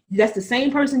online, that's the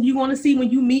same person you want to see when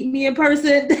you meet me in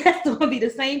person. That's going to be the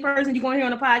same person you're going to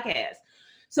hear on the podcast.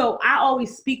 So I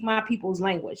always speak my people's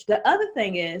language. The other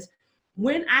thing is,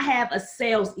 when I have a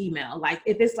sales email, like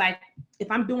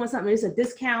if I'm doing something, it's a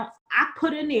discount, I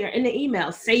put in there in the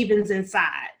email, savings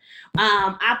inside.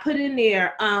 I put in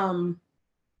there,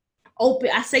 open.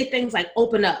 I say things like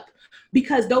open up,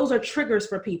 because those are triggers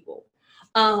for people.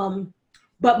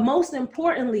 But most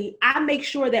importantly, I make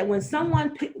sure that when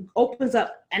someone opens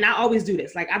up, and I always do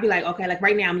this, like I'll be like, okay, like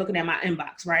right now I'm looking at my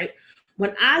inbox, right?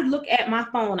 When I look at my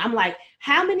phone, I'm like,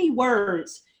 how many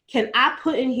words can I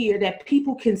put in here that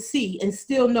people can see and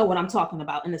still know what I'm talking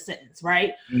about in a sentence,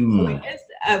 right? So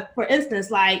like, for instance,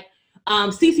 like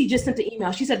Cece just sent the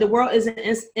email. She said the world isn't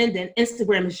ending,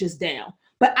 Instagram is just down.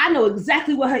 But I know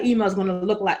exactly what her email is going to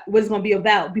look like, what it's going to be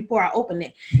about before I open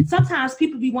it. Sometimes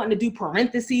people be wanting to do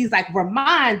parentheses, like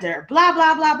reminder, blah,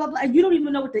 blah, blah, blah, blah. And you don't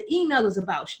even know what the email is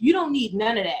about. You don't need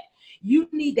none of that. You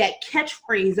need that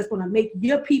catchphrase that's going to make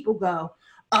your people go,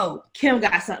 oh, Kim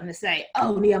got something to say.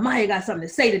 Oh, Nehemiah got something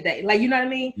to say today. Like, you know what I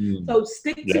mean? So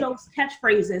stick to those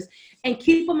catchphrases and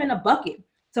keep them in a bucket.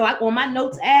 So on my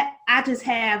notes app, I just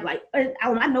have like,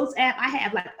 on my notes app, I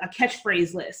have like a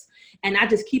catchphrase list, and I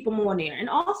just keep them on there. And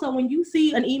also, when you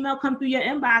see an email come through your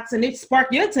inbox and it spark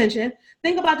your attention,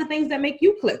 think about the things that make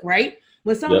you click, right?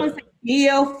 When someone says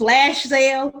deal, flash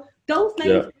sale, those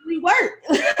things really work.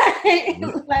 Those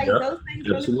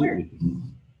things really work.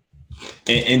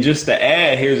 And just to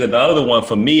add, here's another one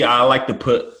for me. I like to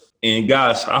put, and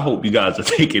guys, I hope you guys are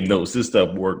taking notes. This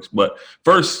stuff works. But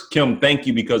first, Kim, thank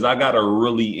you, because I got to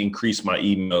really increase my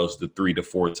emails to 3 to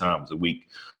 4 times a week.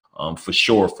 For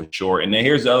sure. And then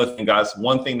here's the other thing, guys.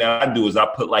 One thing that I do is I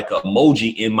put like an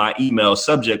emoji in my email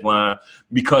subject line,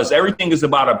 because everything is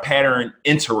about a pattern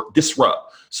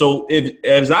disrupt. So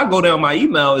as I go down my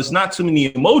email, it's not too many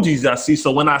emojis I see.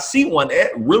 So when I see one,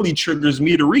 it really triggers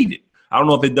me to read it. I don't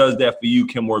know if it does that for you,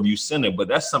 Kim, or if you send it, but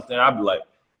that's something I'd be like,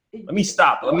 let me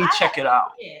stop. Let me check it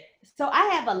out. Yeah. So I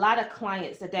have a lot of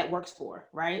clients that works for,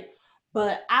 right?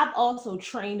 But I've also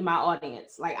trained my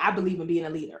audience. Like, I believe in being a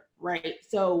leader, right?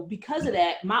 So because of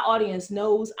that, my audience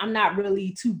knows I'm not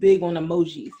really too big on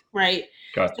emojis, right?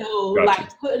 Gotcha. So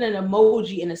like putting an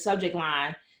emoji in the subject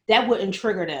line, that wouldn't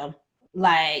trigger them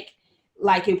like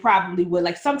it probably would.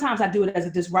 Like, sometimes I do it as a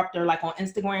disruptor, like on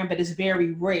Instagram, but it's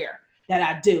very rare that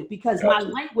I do, because my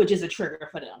language is a trigger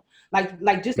for them.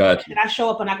 Like just that I show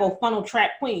up and I go funnel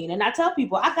trap queen, and I tell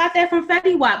people I got that from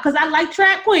Fetty Wap because I like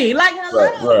trap queen. Like,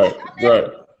 hello,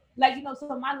 right. Like, you know, so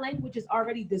my language is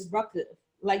already disruptive.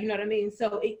 Like, you know what I mean?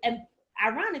 So, and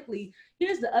ironically,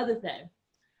 here's the other thing.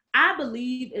 I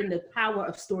believe in the power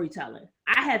of storytelling.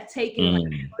 I have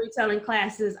taken storytelling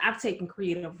classes. I've taken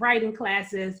creative writing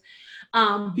classes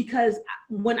because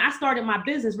when I started my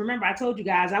business, remember I told you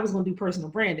guys I was going to do personal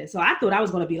branding. So I thought I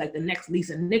was going to be like the next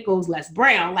Lisa Nichols, Les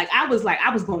Brown. I was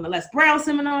going to Les Brown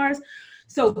seminars.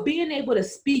 So being able to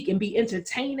speak and be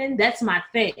entertaining, that's my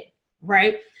thing,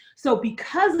 right? So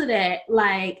because of that,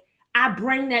 like, I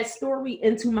bring that story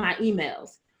into my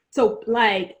emails. So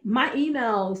like my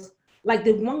emails, Like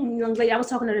the one young lady I was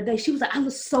talking to today, she was like, I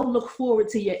was so look forward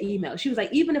to your email. She was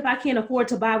like, even if I can't afford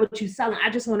to buy what you're selling, I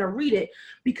just want to read it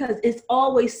because it's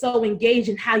always so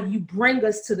engaging how you bring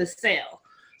us to the sale.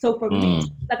 So for me,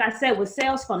 like I said, with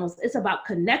sales funnels, it's about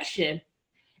connection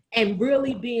and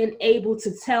really being able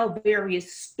to tell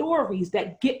various stories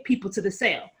that get people to the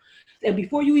sale. And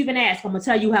before you even ask, I'm gonna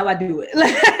tell you how I do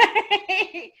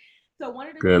it. So one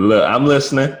of the good. Look, I'm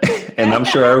listening, and I'm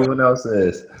sure everyone else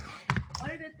is.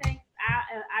 One of the things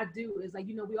I do is, like,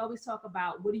 we always talk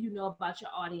about what do you know about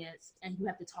your audience, and you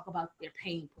have to talk about their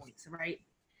pain points, right?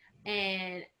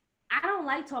 And I don't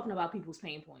like talking about people's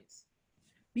pain points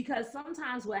because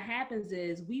sometimes what happens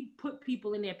is we put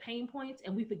people in their pain points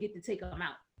and we forget to take them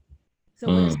out. So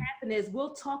what happens is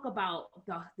we'll talk about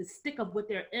the stick of what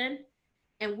they're in,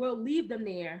 and we'll leave them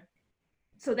there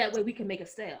so that way we can make a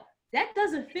sale. That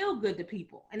doesn't feel good to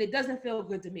people, and it doesn't feel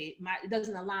good to me. It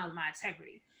doesn't align with my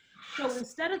integrity. So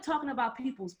instead of talking about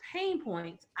people's pain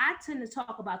points, I tend to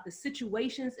talk about the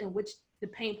situations in which the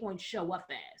pain points show up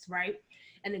as, right?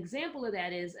 An example of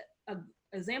that is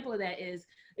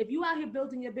if you out here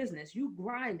building your business, you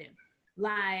grinding,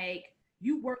 like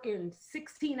you working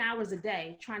 16 hours a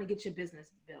day trying to get your business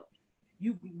built.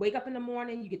 You wake up in the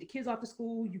morning, you get the kids off to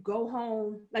school, you go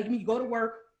home, you go to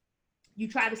work, you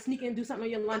try to sneak in and do something on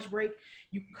your lunch break,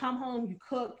 you come home, you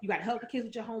cook, you got to help the kids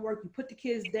with your homework, you put the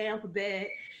kids down for bed,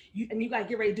 and you got to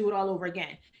get ready to do it all over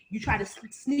again. You try to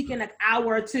sneak in an hour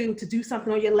or two to do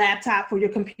something on your laptop for your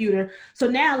computer. So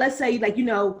now let's say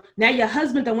now your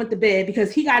husband done went to bed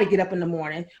because he got to get up in the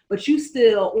morning, but you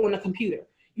still on the computer.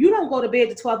 You don't go to bed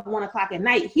to 12 or 1 o'clock at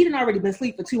night. He done already been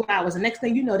asleep for 2 hours. The next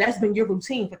thing you know, that's been your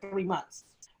routine for 3 months,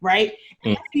 right?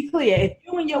 And let's be clear, if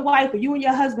you and your wife or you and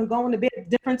your husband going to bed at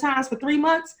different times for 3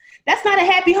 months, that's not a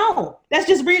happy home. That's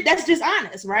just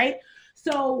honest, right?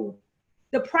 So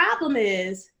the problem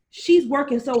is she's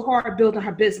working so hard building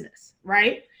her business,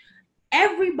 right?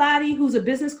 Everybody who's a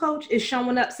business coach is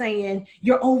showing up saying,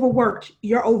 you're overworked,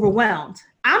 you're overwhelmed.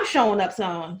 I'm showing up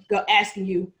asking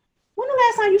you, when the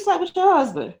last time you slept with your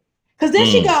husband? Because then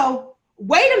she go,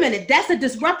 wait a minute, that's a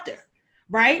disruptor,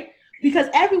 right? Because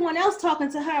everyone else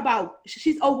talking to her about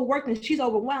she's overworked and she's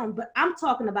overwhelmed, but I'm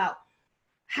talking about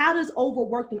how does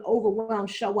overworked and overwhelmed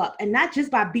show up? And not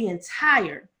just by being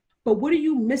tired, but what are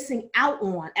you missing out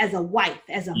on as a wife,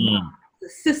 as a mom, as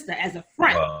a sister, as a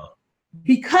friend?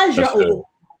 Because you're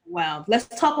overwhelmed. Let's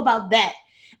talk about that.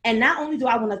 And not only do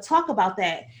I want to talk about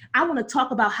that, I want to talk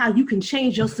about how you can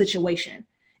change your situation.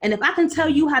 And if I can tell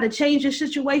you how to change your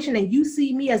situation and you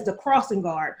see me as the crossing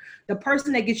guard, the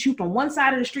person that gets you from one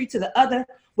side of the street to the other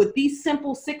with these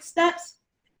simple 6 steps,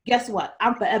 guess what?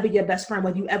 I'm forever your best friend,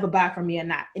 whether you ever buy from me or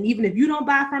not. And even if you don't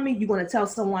buy from me, you're going to tell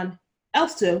someone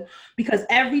else to, because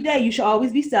every day you should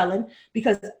always be selling,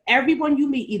 because everyone you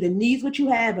meet either needs what you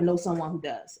have or knows someone who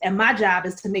does. And my job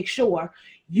is to make sure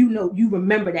you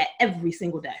remember that every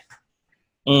single day.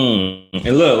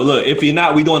 And look, if you're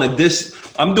not, I'm doing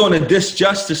a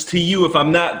disjustice to you if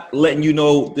I'm not letting you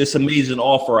know this amazing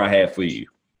offer I have for you.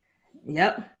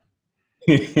 Yep.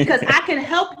 Because I can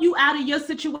help you out of your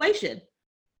situation.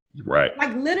 Right.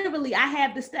 Like literally, I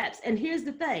have the steps. And here's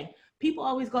the thing. People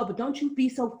always go, but don't you be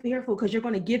so fearful because you're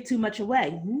going to give too much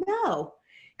away. No,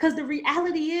 because the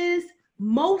reality is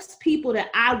most people that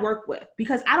I work with,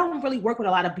 because I don't really work with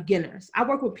a lot of beginners. I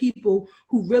work with people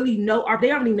who really they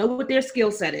already know what their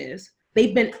skill set is.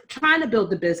 They've been trying to build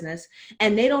the business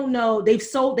and they don't know, they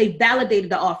validated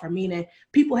the offer, meaning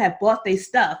people have bought their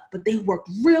stuff, but they worked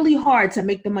really hard to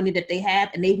make the money that they have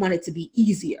and they want it to be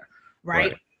easier,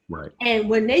 right? Right. And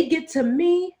when they get to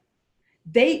me,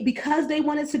 because they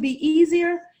want it to be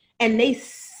easier and they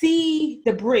see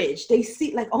the bridge, they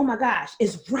see like, oh my gosh,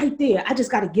 it's right there. I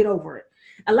just got to get over it.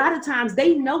 A lot of times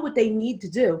they know what they need to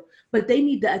do, but they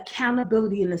need the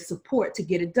accountability and the support to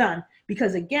get it done.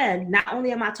 Because again, not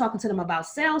only am I talking to them about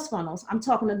sales funnels, I'm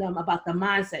talking to them about the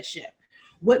mindset shift.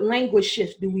 What language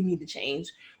shifts do we need to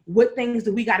change? What things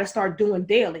do we got to start doing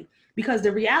daily? Because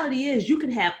the reality is you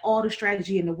can have all the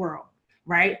strategy in the world,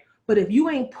 right? But if you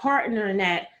ain't partnering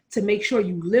that to make sure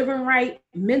you living right,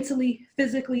 mentally,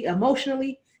 physically,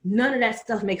 emotionally, none of that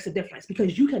stuff makes a difference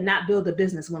because you cannot build a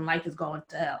business when life is going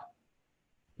to hell.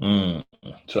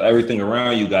 So everything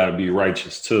around you got to be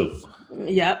righteous too.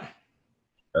 Yep.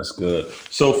 That's good.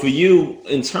 So for you,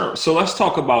 so let's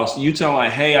talk about you telling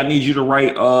like, hey, I need you to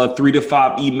write 3 to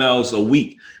 5 emails a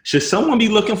week. Should someone be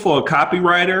looking for a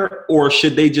copywriter or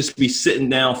should they just be sitting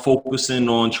down focusing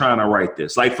on trying to write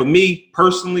this? Like for me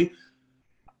personally,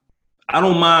 I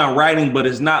don't mind writing, but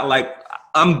it's not like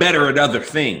I'm better at other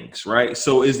things, right?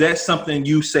 So is that something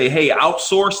you say, hey,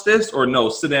 outsource this, or no,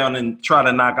 sit down and try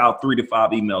to knock out 3 to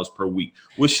 5 emails per week?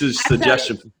 What's your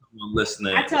suggestion for someone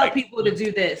listening? I tell people to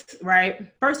do this,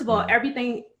 right? First of all,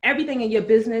 everything in your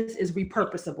business is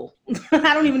repurposable.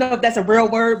 I don't even know if that's a real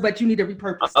word, but you need to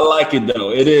repurpose. I like it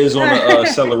though. It is on the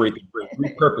Accelerate the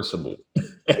Great, repurposable.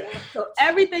 So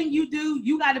everything you do,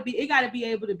 it got to be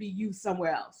able to be used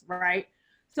somewhere else, right?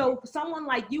 So for someone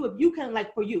like you, if you can,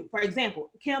 like for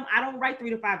example, Kim, I don't write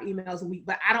 3 to 5 emails a week,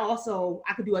 but I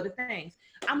could do other things.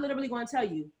 I'm literally going to tell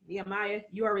you, Nehemiah,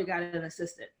 you already got an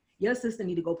assistant. Your assistant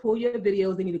need to go pull your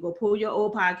videos. They need to go pull your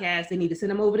old podcasts. They need to send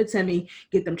them over to Timmy,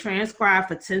 get them transcribed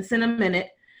for 10 cents a minute,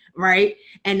 right?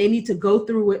 And they need to go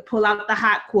through it, pull out the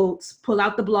hot quotes, pull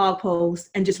out the blog posts,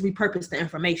 and just repurpose the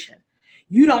information.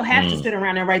 You don't have to sit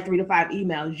around and write 3 to 5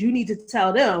 emails. You need to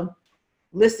tell them,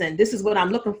 listen, this is what I'm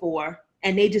looking for.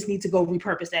 And they just need to go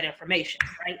repurpose that information,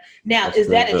 right? Now, is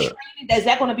that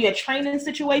going to be a training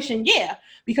situation? Yeah,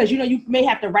 because, you may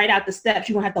have to write out the steps.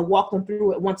 You're going to have to walk them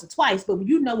through it once or twice. But when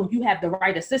you have the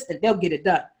right assistant, they'll get it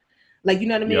done. Like, you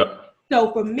know what I mean? Yep.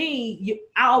 So for me,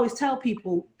 I always tell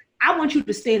people, I want you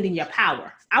to stand in your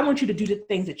power. I want you to do the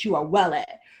things that you are well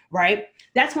at, right?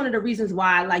 That's one of the reasons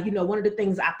why, one of the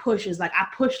things I push is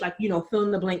fill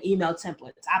in the blank email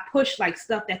templates. I push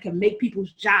stuff that can make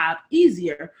people's job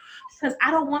easier, because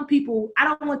I don't want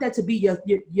that to be your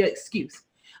excuse.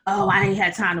 Oh, I ain't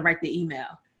had time to write the email.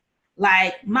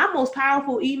 My most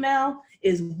powerful email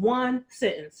is one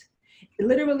sentence.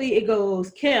 Literally, it goes,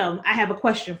 Kim, I have a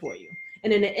question for you.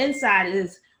 And then the inside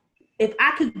is, if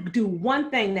I could do one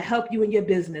thing to help you in your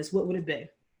business, what would it be?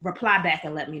 Reply back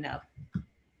and let me know.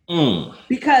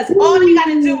 Because all you got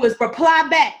to do is reply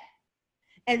back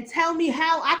and tell me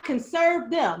how I can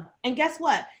serve them. And guess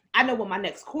what? I know what my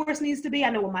next course needs to be. I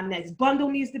know what my next bundle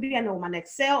needs to be. I know what my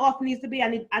next sale offer needs to be.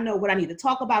 I know what I need to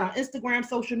talk about on Instagram,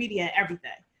 social media, and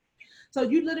everything. So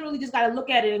you literally just got to look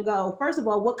at it and go, first of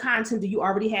all, what content do you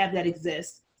already have that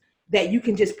exists that you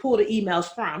can just pull the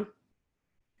emails from?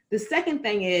 The second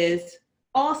thing is,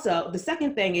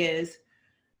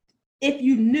 if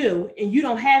you knew and you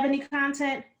don't have any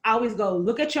content, I always go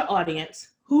look at your audience.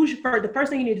 The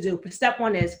first thing you need to do, step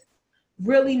one, is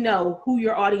really know who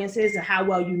your audience is and how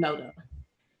well you know them.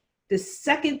 The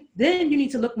second, then you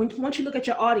need to look, once you look at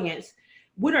your audience,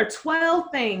 what are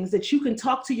 12 things that you can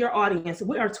talk to your audience?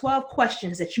 What are 12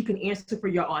 questions that you can answer for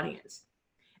your audience?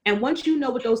 And once you know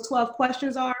what those 12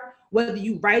 questions are, whether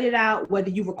you write it out, whether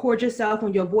you record yourself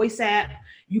on your voice app,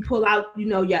 you pull out,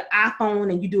 your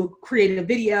iPhone and you create a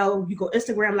video, you go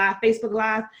Instagram Live, Facebook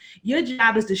Live, your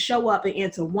job is to show up and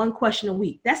answer one question a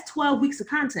week. That's 12 weeks of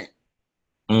content.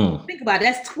 Think about it.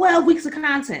 That's 12 weeks of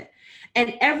content.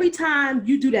 And every time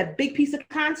you do that big piece of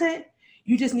content,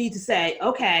 you just need to say,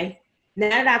 okay, now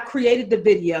that I've created the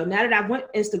video, now that I went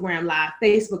Instagram Live,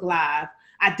 Facebook Live,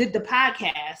 I did the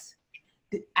podcast,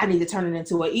 I need to turn it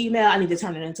into an email. I need to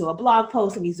turn it into a blog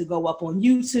post. It needs to go up on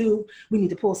YouTube. We need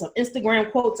to pull some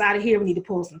Instagram quotes out of here. We need to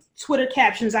pull some Twitter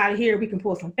captions out of here. We can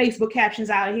pull some Facebook captions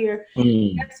out of here.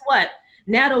 Guess what?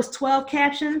 Now those 12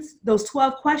 captions, those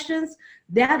 12 questions,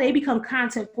 now they become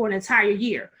content for an entire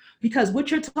year. Because what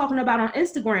you're talking about on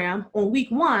Instagram on week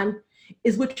 1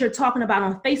 is what you're talking about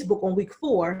on Facebook on week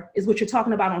 4, is what you're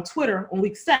talking about on Twitter on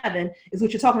week 7, is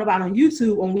what you're talking about on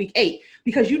YouTube on week 8,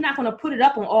 because you're not going to put it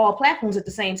up on all platforms at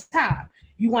the same time.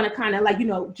 You want to kind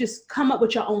of just come up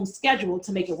with your own schedule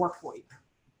to make it work for you.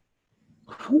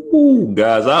 Ooh,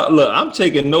 guys, I'm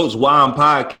taking notes while I'm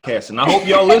podcasting. I hope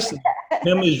y'all listen.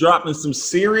 Kim is dropping some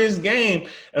serious game.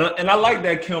 And I like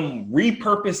that, Kim,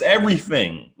 repurpose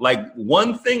everything.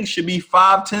 One thing should be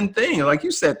 5, 10 things. Like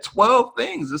you said, 12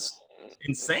 things. It's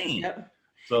insane. Yep.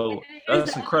 So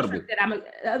that's incredible.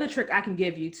 The other trick I can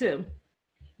give you too.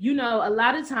 A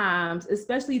lot of times,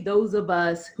 especially those of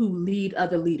us who lead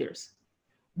other leaders,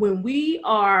 when we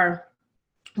are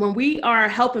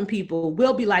helping people,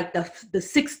 we'll be like the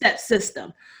 6-step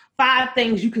system. 5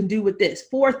 things you can do with this,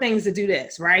 4 things to do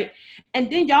this, right?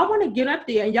 And then y'all want to get up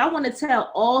there and y'all want to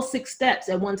tell all 6 steps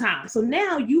at one time. So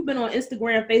now you've been on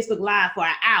Instagram, Facebook Live for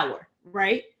an hour,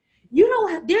 right?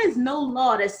 There is no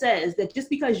law that says that just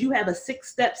because you have a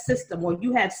 6-step system or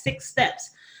you have 6 steps,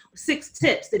 6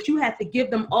 tips, that you have to give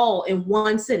them all in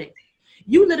one sitting.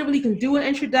 You literally can do an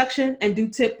introduction and do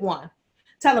tip 1.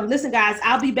 Tell them, listen, guys,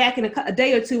 I'll be back in a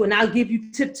day or 2 and I'll give you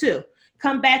tip 2.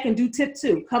 Come back and do tip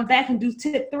 2. Come back and do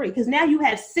tip 3. Because now you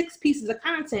have 6 pieces of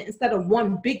content instead of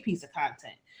 1 big piece of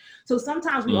content. So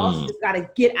sometimes we also just got to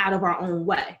get out of our own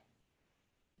way.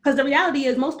 Because the reality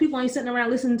is most people ain't sitting around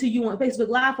listening to you on Facebook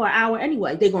Live for an hour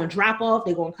anyway. They're going to drop off.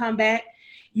 They're going to come back.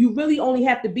 you really only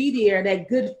have to be there that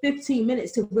good 15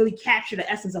 minutes to really capture the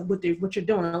essence of what you're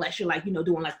doing, unless you're like,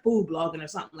 doing like food blogging or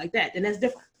something like that. Then that's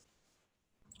different.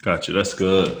 Gotcha. That's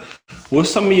good. What's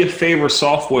some of your favorite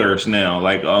softwares now?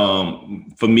 Like,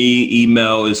 for me,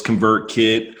 email is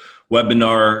ConvertKit.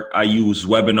 Webinar, I use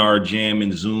Webinar Jam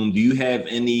and Zoom. Do you have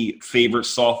any favorite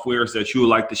softwares that you would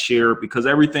like to share? Because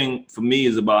everything for me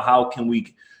is about how can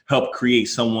we help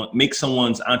make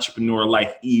someone's entrepreneur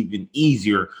life even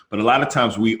easier. But a lot of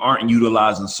times we aren't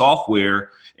utilizing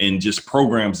software and just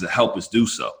programs that help us do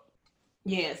so.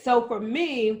 Yeah. So for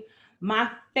me,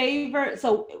 my favorite,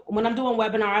 so when I'm doing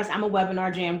webinars, I'm a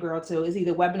Webinar Jam girl too. It's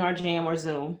either Webinar Jam or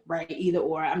Zoom, right? Either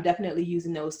or. I'm definitely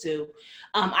using those two.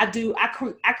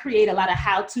 I create a lot of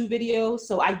how-to videos.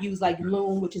 So I use like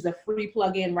Loom, which is a free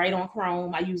plugin right on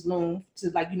Chrome. I use Loom to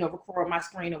record my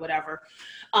screen or whatever.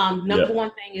 Number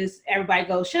one thing is everybody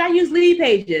goes, should I use lead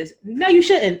pages? No, you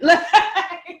shouldn't.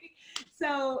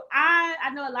 So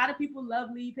I know a lot of people love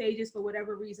lead pages for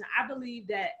whatever reason. I believe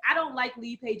that I don't like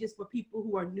lead pages for people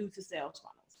who are new to sales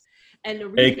funnels. And the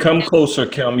reason come closer,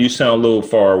 Kim. You sound a little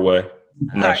far away.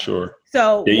 I'm not sure.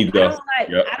 So there you go.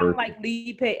 I don't like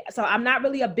lead page. So I'm not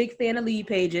really a big fan of lead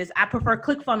pages. I prefer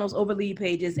ClickFunnels over lead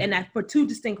pages, and that for two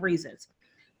distinct reasons.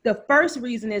 The first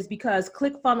reason is because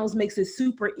ClickFunnels makes it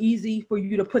super easy for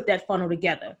you to put that funnel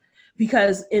together.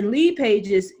 Because in lead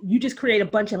pages, you just create a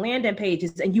bunch of landing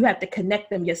pages and you have to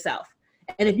connect them yourself.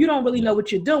 And if you don't really know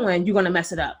what you're doing, you're going to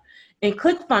mess it up. In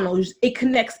ClickFunnels, it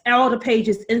connects all the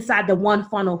pages inside the one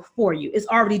funnel for you. It's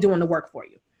already doing the work for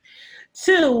you.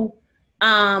 Two,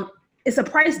 it's a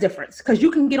price difference because you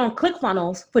can get on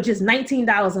ClickFunnels for just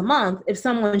 $19 a month if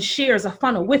someone shares a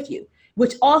funnel with you,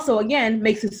 which also, again,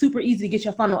 makes it super easy to get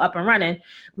your funnel up and running.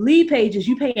 Lead pages,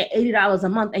 you pay $80 a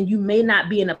month, and you may not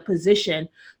be in a position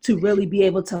to really be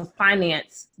able to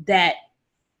finance that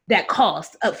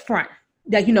cost up front,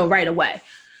 right away.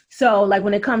 So like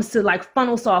when it comes to like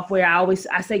funnel software,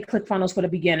 I say ClickFunnels for the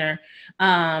beginner.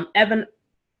 Webinar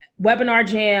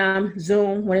Jam,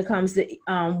 Zoom when it comes to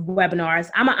webinars.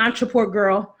 I'm an Entreport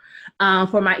girl.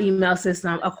 For my email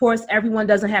system. Of course, everyone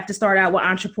doesn't have to start out with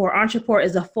Entreport. Entreport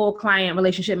is a full client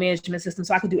relationship management system,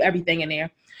 so I can do everything in there.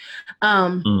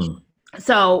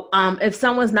 So if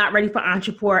someone's not ready for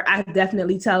Entreport, I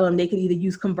definitely tell them they could either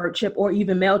use ConvertKit or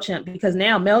even MailChimp, because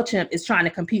now MailChimp is trying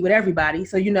to compete with everybody.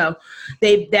 So,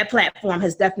 that platform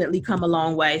has definitely come a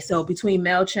long way. So between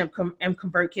MailChimp and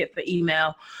ConvertKit for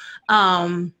email,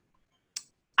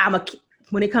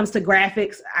 when it comes to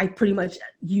graphics, I pretty much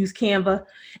use Canva,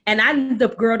 and I'm the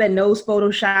girl that knows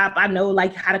Photoshop. I know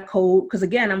like how to code, because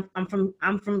again, I'm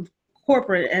from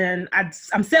corporate and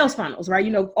I'm sales funnels,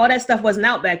 right? All that stuff wasn't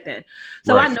out back then,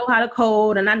 so right. I know how to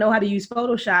code and I know how to use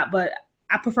Photoshop, but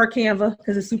I prefer Canva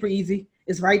because it's super easy.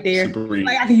 It's right there.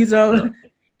 Like I can use it,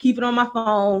 keep it on my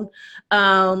phone.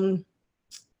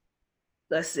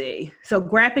 Let's see. So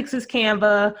graphics is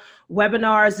Canva,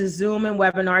 webinars is Zoom and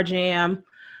Webinar Jam.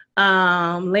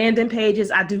 Landing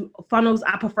pages, I do funnels.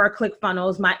 I prefer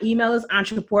ClickFunnels. My email is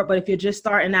Entreport, but if you're just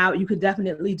starting out, you could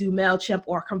definitely do MailChimp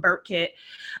or ConvertKit.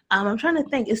 I'm trying to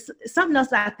think. It's something else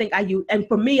that I think I use. And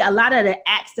for me, a lot of the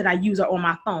apps that I use are on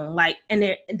my phone, like in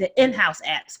the in-house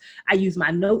apps. I use my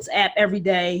notes app every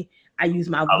day. I use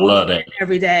my voice app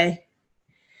every day.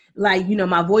 Like,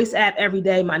 my voice app every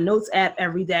day, my notes app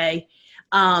every day.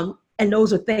 And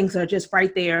those are things that are just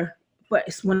right there.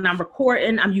 But when I'm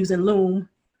recording, I'm using Loom.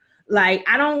 Like,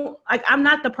 I'm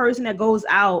not the person that goes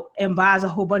out and buys a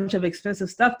whole bunch of expensive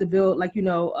stuff to build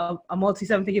a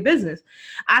multi-7-figure business.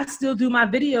 I still do my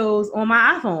videos on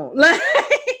my iPhone. Like,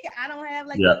 I don't have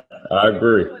I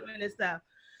agree. And stuff.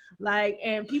 Like,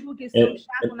 and people get so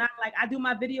shocked when I do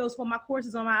my videos for my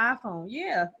courses on my iPhone.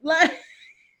 Yeah. Like,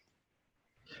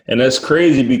 and that's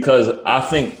crazy because I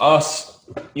think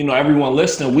everyone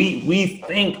listening, we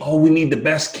think, we need the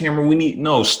best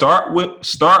camera. Start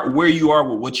where you are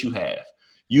with what you have.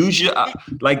 Use your,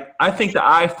 I think the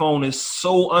iPhone is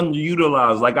so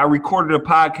underutilized. Like, I recorded a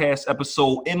podcast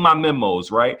episode in my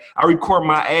memos, right? I record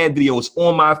my ad videos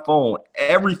on my phone,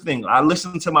 everything. I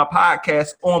listen to my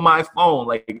podcast on my phone.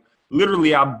 Like,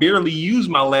 literally, I barely use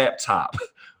my laptop.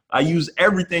 I use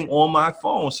everything on my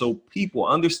phone. So people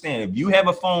understand, if you have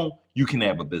a phone, you can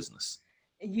have a business.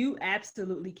 You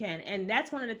absolutely can. And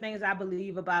that's one of the things I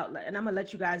believe about, and I'm going to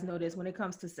let you guys know this when it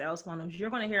comes to sales funnels.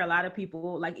 You're going to hear a lot of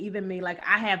people, like even me, like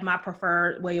I have my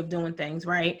preferred way of doing things,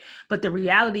 right? But the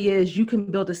reality is you can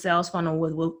build a sales funnel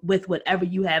with whatever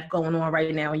you have going on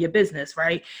right now in your business,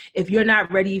 right? If you're not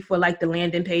ready for like the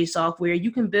landing page software,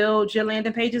 you can build your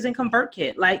landing pages in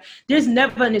ConvertKit. Like, there's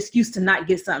never an excuse to not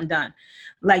get something done.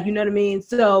 Like, you know what I mean?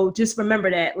 So just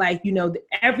remember that, like, you know,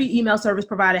 every email service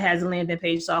provider has a landing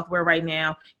page software right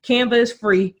now. Canva is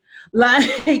free.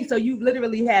 Like, so you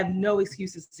literally have no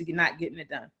excuses to not getting it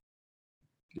done.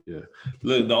 Yeah.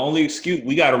 Look, the only excuse,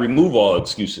 we got to remove all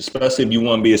excuses, especially if you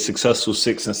want to be a successful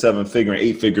 6 and 7 figure and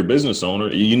 8 figure business owner.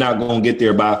 You're not going to get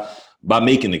there by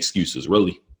making excuses,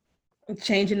 really.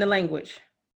 Changing the language.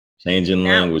 Changing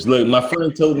language. Look, my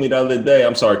friend told me the other day,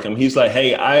 I'm sorry, Kim, he's like,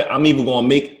 hey, I'm even going to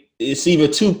make, it's either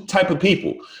two type of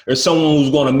people. There's someone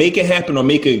who's going to make it happen or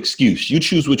make an excuse. You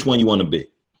choose which one you want to be.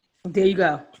 There you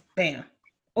go. Bam.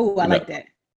 Oh, I like that.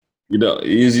 You know,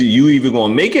 is you either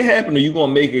going to make it happen or you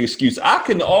going to make an excuse? I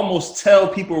can almost tell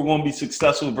people are going to be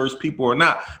successful versus people are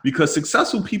not, because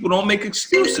successful people don't make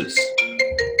excuses.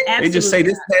 Absolutely. They just say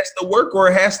this has to work or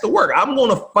it has to work. I'm going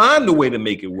to find a way to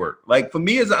make it work. Like for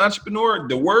me as an entrepreneur,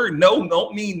 the word no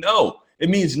don't mean no. It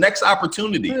means next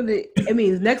opportunity. It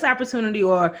means next opportunity,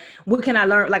 or what can I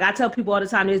learn? Like I tell people all the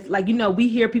time, it's like, you know, we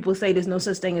hear people say there's no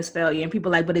such thing as failure, and people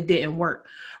are like, but it didn't work.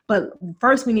 But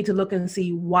first we need to look and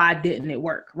see why didn't it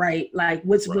work, right? Like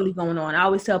what's really going on. I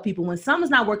always tell people when something's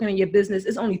not working in your business,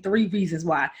 it's only 3 reasons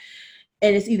why.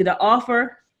 And it's either the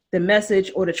offer, the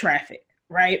message, or the traffic,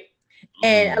 right?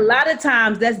 And a lot of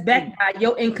times that's backed by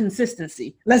your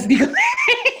inconsistency. Let's be clear.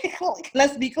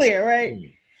 Let's be clear, right?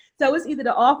 So it's either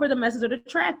the offer, the message, or the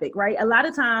traffic, right? A lot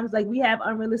of times, like we have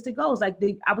unrealistic goals. Like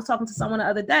I was talking to someone the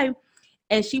other day,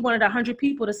 and she wanted 100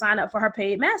 people to sign up for her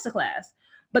paid masterclass.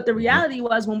 But the reality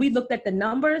was when we looked at the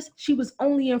numbers, she was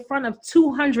only in front of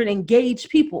 200 engaged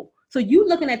people. So you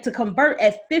looking at to convert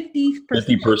at 50%.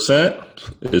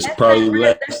 50% is probably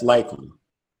less likely.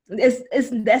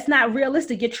 That's not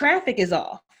realistic. Your traffic is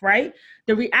off, right?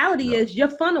 The reality is your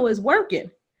funnel is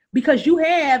working because you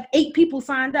have 8 people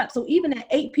signed up. So even at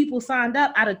 8 people signed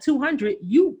up out of 200,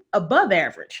 you above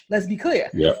average. Let's be clear.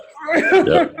 Yeah.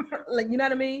 Like, you know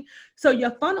what I mean? So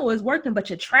your funnel is working, but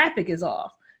your traffic is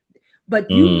off. But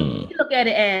you look at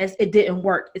it as it didn't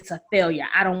work. It's a failure.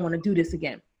 I don't want to do this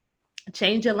again.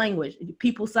 Change your language.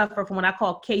 People suffer from what I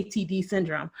call KTD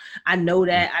syndrome. I know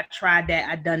that. I tried that.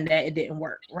 I done that. It didn't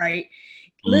work. Right?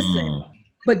 Listen,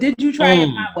 but did you try it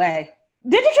my way?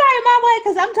 Did you try it my way?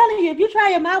 Because I'm telling you, if you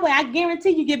try it my way, I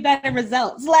guarantee you get better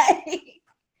results. Like,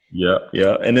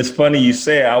 yeah. And it's funny you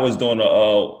say I was doing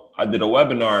I did a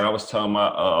webinar and I was telling my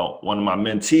one of my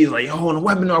mentees, like, oh, in a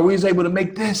webinar, we was able to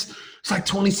make this. It's like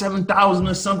 27,000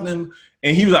 or something.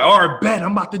 And he was like, all right, bet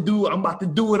I'm about to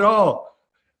do it all.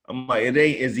 I'm like, it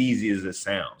ain't as easy as it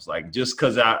sounds. Like, just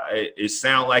because it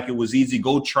sounded like it was easy,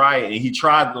 go try it. And he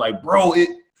tried, like, bro,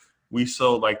 we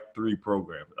sold like 3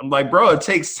 programs. I'm like, bro, it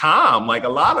takes time. Like a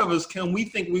lot of us we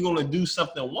think we're going to do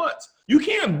something once. You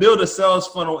can't build a sales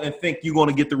funnel and think you're going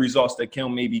to get the results that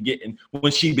Kim may be getting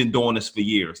when she's been doing this for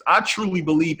years. I truly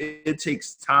believe it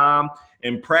takes time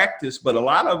and practice, but a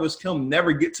lot of us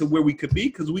never get to where we could be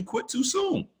because we quit too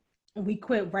soon. We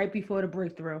quit right before the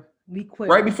breakthrough. We quit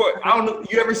right before. I don't know.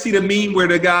 You ever see the meme where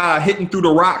the guy hitting through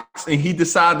the rocks and he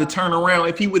decided to turn around?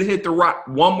 If he would have hit the rock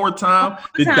one more time,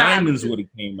 the diamonds would have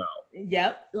came out.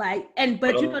 Yep. Like,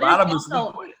 but you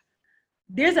know,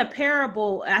 there's a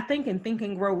parable, I think, in Think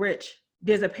and Grow Rich.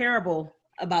 There's a parable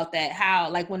about that. How,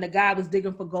 like, when the guy was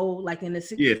digging for gold, like in the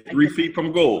 60s. Yeah, 3 feet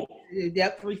from gold.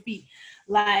 Yep, 3 feet.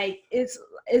 Like, it's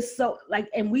so, like,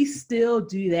 and we still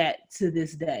do that to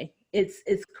this day.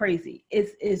 It's crazy.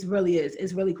 It really is.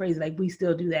 It's really crazy. Like, we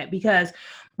still do that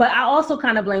but I also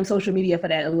kind of blame social media for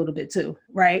that a little bit too,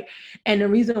 right? And the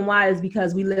reason why is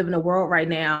because we live in a world right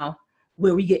now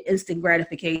where we get instant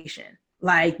gratification.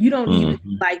 Like, you don't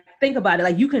even like think about it.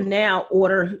 Like, you can now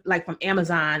order like from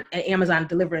Amazon, and Amazon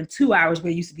deliver in 2 hours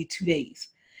where it used to be 2 days,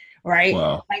 right?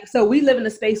 Wow. Like, so we live in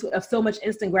a space of so much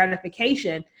instant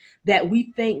gratification that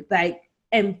we think like,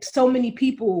 and so many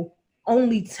people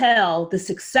only tell the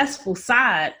successful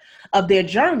side of their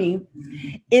journey.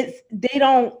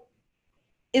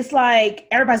 It's like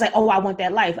everybody's like, oh, I want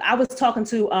that life. I was talking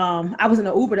to, I was in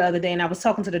an Uber the other day and I was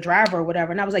talking to the driver or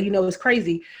whatever. And I was like, you know, it's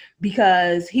crazy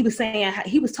because he was saying,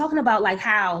 he was talking about like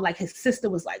how like his sister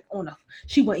was like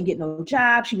she wouldn't get no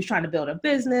job. She was trying to build a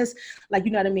business. Like,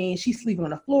 you know what I mean? She's sleeping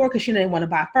on the floor because she didn't want to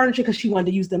buy furniture because she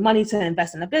wanted to use the money to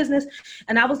invest in a business.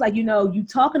 And I was like, you know, you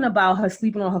talking about her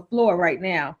sleeping on her floor right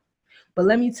now. But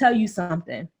let me tell you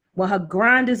something. When her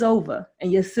grind is over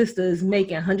and your sister is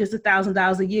making hundreds of thousands of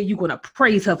dollars a year, you're going to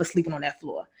praise her for sleeping on that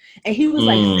floor. And he was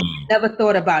like, never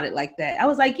thought about it like that. I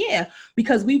was like, yeah,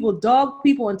 because we will dog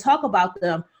people and talk about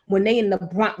them when they in the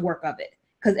brunt work of it.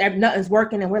 Because nothing's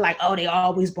working and we're like, oh, they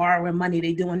always borrowing money.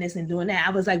 They doing this and doing that.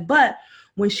 I was like, but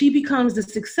when she becomes the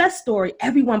success story,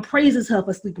 everyone praises her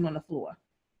for sleeping on the floor.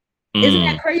 Isn't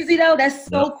that crazy though? That's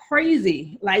so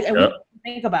crazy. Like, and we Yep.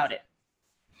 think about it.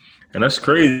 And that's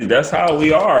crazy. That's how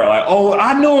we are. Like, oh,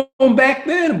 I know them back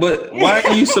then, but why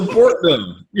do you support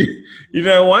them?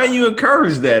 Why do you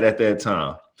encourage that at that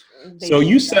time? So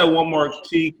you said one more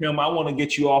key, Kim. I want to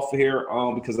get you off of here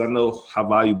because I know how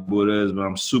valuable it is, but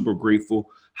I'm super grateful.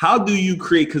 How do you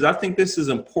create? Because I think this is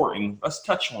important. Let's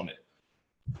touch on it.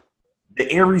 The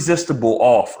irresistible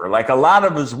offer. Like a lot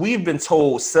of us, we've been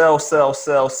told sell, sell,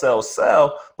 sell, sell,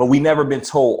 sell, but we never been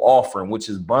told offering, which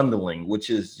is bundling, which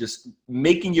is just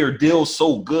making your deal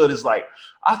so good. It's like,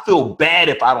 I feel bad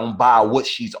if I don't buy what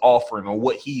she's offering or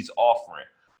what he's offering.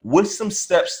 What's some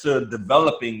steps to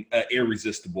developing an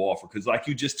irresistible offer? Because like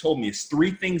you just told me, it's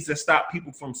 3 things that stop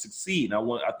people from succeeding.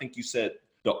 I think you said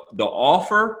the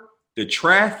offer, the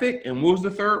traffic, and what was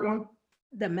the third one?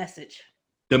 The message.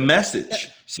 The message.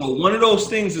 So one of those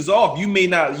things is off. You may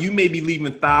be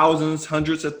leaving thousands,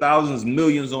 hundreds of thousands,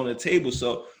 millions on the table.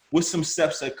 So what's some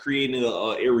steps to creating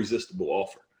an irresistible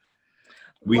offer?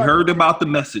 We heard about the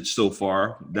message so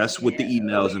far. That's what the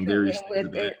emails and various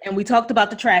things. And we talked about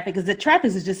the traffic, because the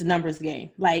traffic is just a numbers game.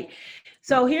 Like,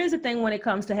 so here's the thing when it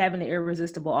comes to having an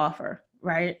irresistible offer,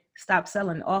 right? Stop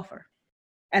selling the offer.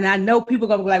 And I know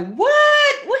people are going to be like,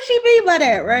 what? What she mean by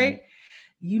that, right?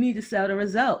 You need to sell the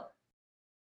result.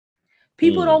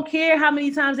 People don't care how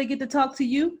many times they get to talk to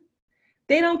you.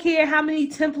 They don't care how many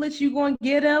templates you're going to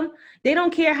get them. They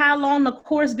don't care how long the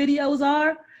course videos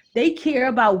are. They care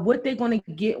about what they're going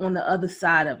to get on the other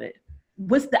side of it.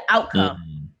 What's the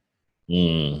outcome?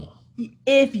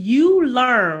 If you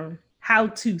learn how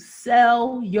to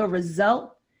sell your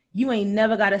result, you ain't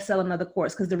never got to sell another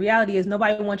course, because the reality is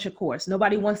nobody wants your course.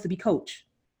 Nobody wants to be coached.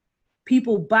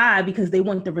 People buy because they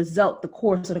want the result the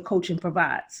course or the coaching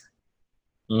provides.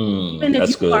 Even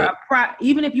if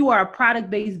you are a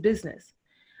product-based business.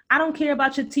 I don't care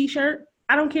about your t-shirt.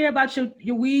 I don't care about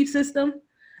your weave system.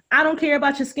 I don't care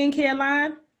about your skincare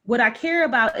line. What I care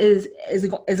about is it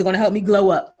going to help me glow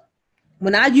up?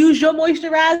 When I use your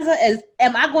moisturizer,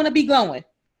 am I going to be glowing?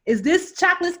 Is this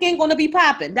chocolate skin going to be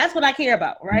popping? That's what I care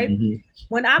about, right?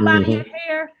 When I buy your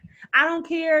hair, I don't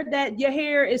care that your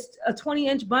hair is a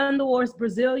 20-inch bundle or it's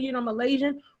Brazilian or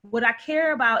Malaysian. What I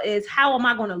care about is how am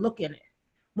I going to look in it?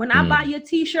 When I buy your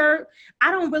t-shirt, I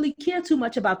don't really care too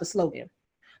much about the slogan,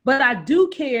 but I do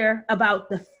care about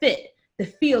the fit, the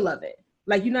feel of it.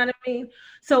 Like, you know what I mean?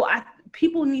 So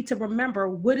people need to remember,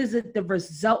 what is it, the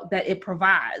result that it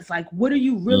provides? Like, what are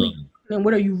you really, and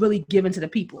what are you really giving to the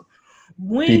people?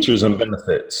 Features and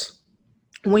benefits.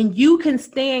 When you can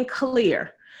stand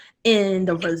clear in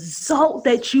the result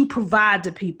that you provide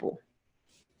to people,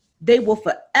 they will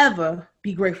forever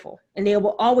be grateful. And they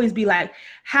will always be like,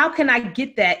 how can I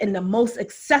get that in the most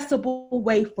accessible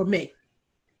way for me?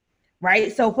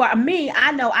 Right? So for me,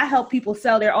 I know I help people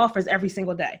sell their offers every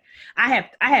single day. I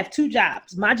have 2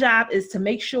 jobs. My job is to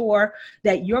make sure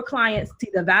that your clients see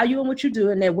the value in what you do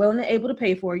and they're willing and able to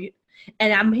pay for you.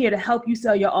 And I'm here to help you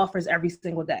sell your offers every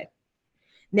single day.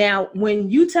 Now, when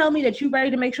you tell me that you're ready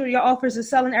to make sure your offers are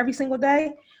selling every single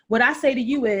day, what I say to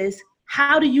you is,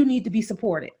 how do you need to be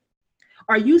supported?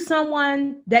 Are you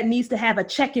someone that needs to have a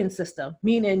check-in system?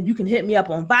 Meaning you can hit me up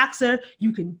on Voxer,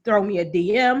 you can throw me a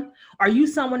DM. Are you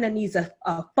someone that needs a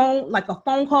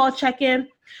phone call check-in?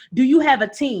 Do you have a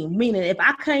team? Meaning if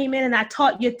I came in and I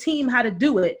taught your team how to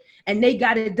do it and they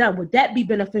got it done, would that be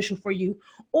beneficial for you?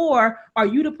 Or are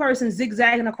you the person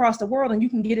zigzagging across the world and you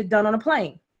can get it done on a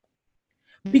plane?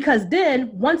 Because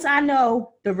then once I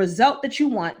know the result that you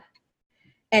want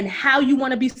and how you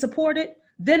want to be supported,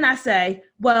 then I say,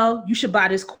 well, you should buy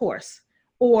this course,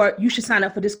 or you should sign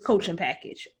up for this coaching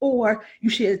package, or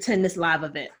you should attend this live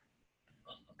event.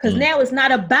 Because now it's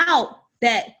not about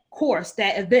that course,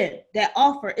 that event, that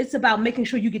offer. It's about making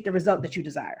sure you get the result that you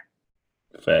desire.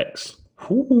 Facts.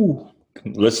 Ooh.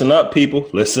 Listen up, people.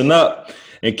 Listen up.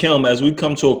 And Kim, as we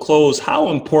come to a close, how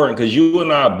important, because you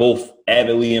and I both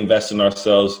avidly invest in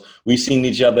ourselves. We've seen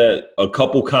each other at a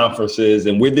couple conferences,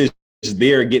 and we're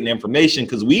there getting information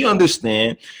because we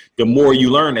understand the more you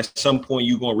learn, at some point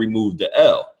you're going to remove the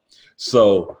L.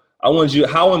 So I want you,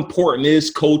 how important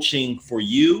is coaching for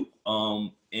you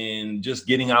and just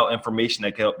getting out information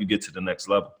that can help you get to the next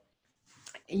level?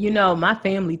 You know, my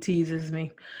family teases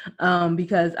me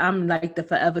because I'm like the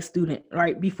forever student,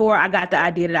 right? Before I got the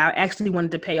idea that I actually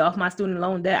wanted to pay off my student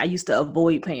loan debt, I used to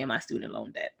avoid paying my student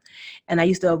loan debt. And I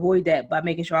used to avoid that by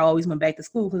making sure I always went back to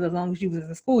school, because as long as you was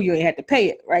in school, you ain't had to pay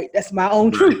it, right? That's my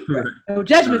own truth. Right? No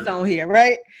judgments on here,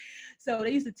 right? So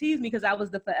they used to tease me because I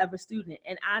was the forever student.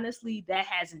 And honestly, that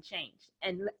hasn't changed.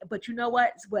 But you know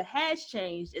what? What has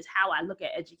changed is how I look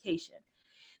at education.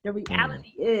 The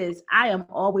reality is I am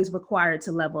always required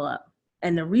to level up.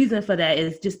 And the reason for that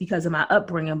is just because of my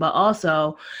upbringing, but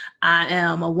also I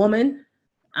am a woman.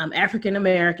 I'm African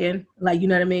American, like, you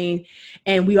know what I mean?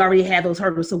 And we already have those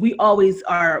hurdles. So we always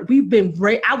are,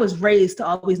 I was raised to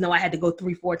always know I had to go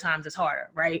 3-4 times as harder,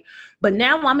 right? But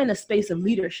now I'm in a space of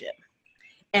leadership.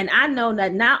 And I know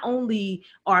that not only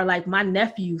are like my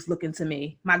nephews looking to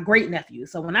me, my great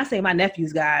nephews. So when I say my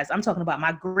nephews, guys, I'm talking about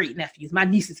my great nephews, my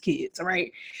niece's kids,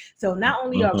 right? So not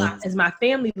only is my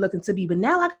family looking to me, but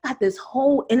now I got this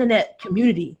whole internet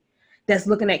community that's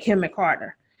looking at Kim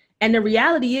McCarter. And the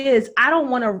reality is I don't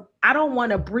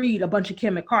want to breed a bunch of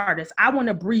Kim McCarters. I want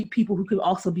to breed people who can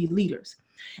also be leaders.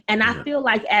 And I feel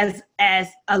like as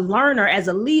a learner, as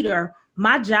a leader,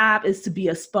 my job is to be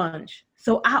a sponge.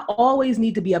 So I always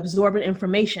need to be absorbing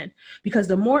information, because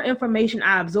the more information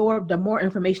I absorb, the more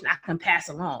information I can pass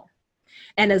along.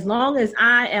 And as long as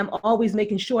I am always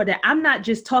making sure that I'm not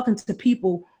just talking to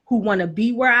people who want to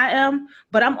be where I am,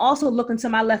 but I'm also looking to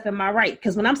my left and my right.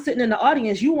 Because when I'm sitting in the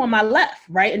audience, you on my left,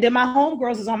 right? And then my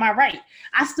homegirls is on my right.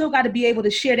 I still got to be able to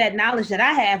share that knowledge that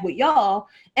I have with y'all.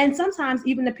 And sometimes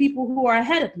even the people who are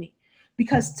ahead of me,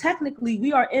 because technically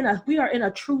we are in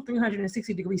a true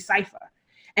 360-degree cipher.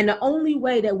 And the only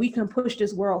way that we can push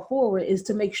this world forward is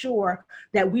to make sure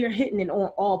that we're hitting it on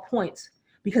all points,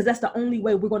 because that's the only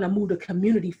way we're going to move the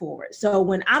community forward. So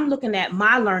when I'm looking at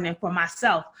my learning for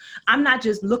myself, I'm not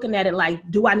just looking at it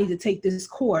like, do I need to take this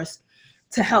course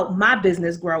to help my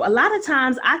business grow? A lot of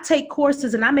times I take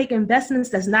courses and I make investments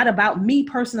that's not about me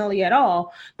personally at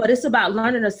all, but it's about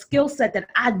learning a skill set that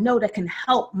I know that can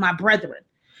help my brethren.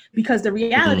 Because the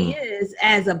reality is,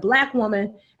 as a Black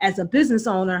woman, as a business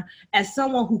owner, as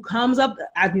someone who comes up,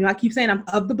 I keep saying I'm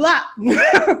of the block,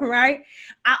 right?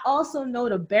 I also know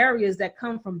the barriers that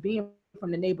come from being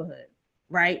from the neighborhood,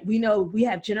 right? We know we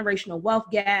have generational wealth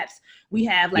gaps. We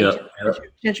have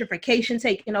gentrification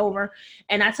taking over.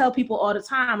 And I tell people all the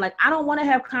time, like, I don't want to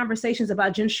have conversations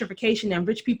about gentrification and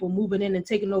rich people moving in and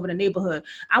taking over the neighborhood.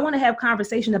 I want to have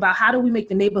conversation about how do we make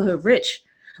the neighborhood rich?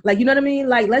 Like, you know what I mean?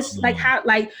 Like,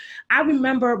 I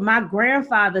remember my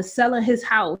grandfather selling his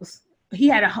house. He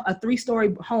had a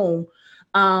 3-story home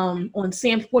on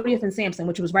 40th and Sampson,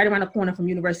 which was right around the corner from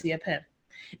University of Penn.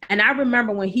 And I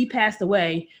remember when he passed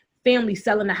away, family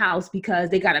selling the house because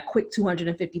they got a quick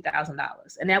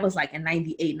 $250,000. And that was like in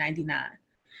 98, 99.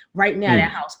 Right now,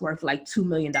 that house worth like $2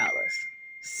 million.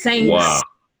 Same. Wow.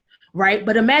 Right?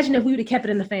 But imagine if we would have kept it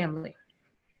in the family.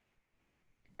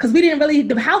 Because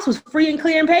the house was free and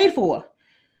clear and paid for,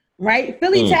 right?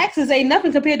 Philly taxes ain't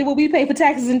nothing compared to what we pay for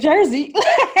taxes in Jersey.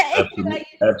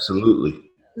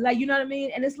 Absolutely. Like, you know what I mean?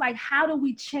 And it's like, how do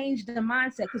we change the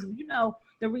mindset? Because,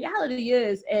 the reality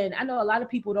is, and I know a lot of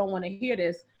people don't want to hear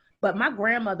this, but my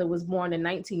grandmother was born in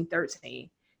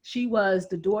 1913. She was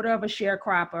the daughter of a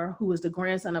sharecropper who was the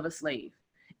grandson of a slave.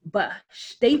 But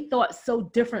they thought so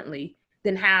differently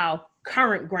than how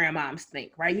current grandmoms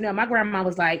think, right? My grandma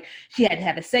was like, she had to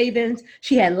have a savings.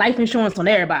 She had life insurance on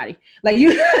everybody. Like,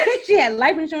 she had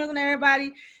life insurance on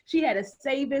everybody. She had a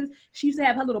savings. She used to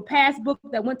have her little passbook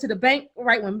that went to the bank,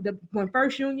 right? When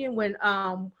First Union, when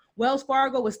Wells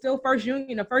Fargo was still First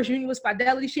Union, the First Union was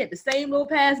Fidelity. She had the same little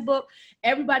passbook.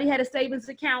 Everybody had a savings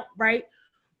account, right?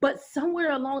 But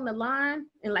somewhere along the line,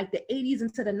 in like the 80s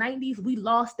into the 90s, we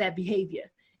lost that behavior.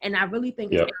 And I really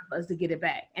think it's time for us to get it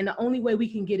back. And the only way we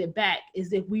can get it back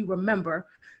is if we remember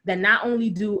that not only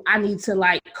do I need to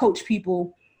like coach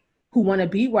people who want to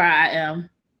be where I am,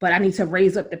 but I need to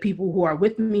raise up the people who are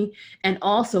with me and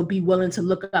also be willing to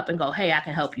look up and go, hey, I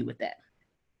can help you with that.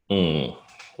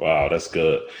 Wow, that's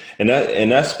good. And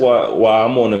that's why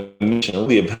I'm on a mission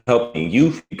really of helping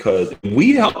youth, because if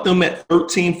we help them at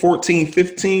 13, 14,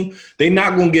 15, they're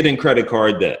not going to get in credit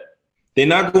card debt. They're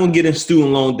not going to get in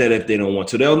student loan debt if they don't want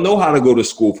to. They'll know how to go to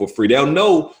school for free. They'll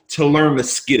know to learn the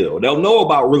skill. They'll know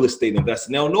about real estate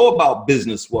investing. They'll know about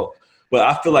business wealth. But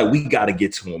I feel like we got to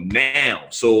get to them now.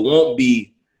 So it won't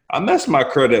be, I messed my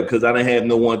credit up because I didn't have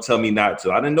no one tell me not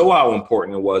to. I didn't know how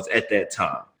important it was at that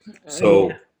time.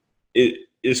 So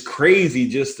it's crazy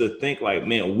just to think like,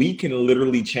 man, we can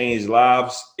literally change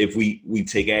lives if we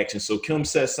take action. So Kim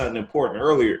said something important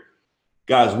earlier.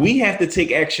 Guys, we have to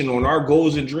take action on our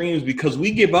goals and dreams because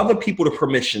we give other people the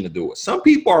permission to do it. Some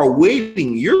people are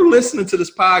waiting. You're listening to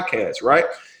this podcast, right?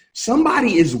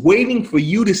 Somebody is waiting for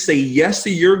you to say yes to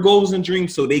your goals and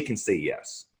dreams so they can say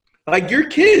yes. Like your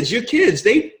kids,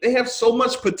 they have so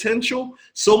much potential,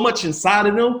 so much inside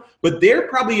of them, but they're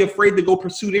probably afraid to go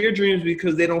pursue their dreams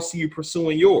because they don't see you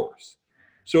pursuing yours.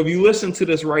 So if you listen to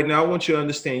this right now, I want you to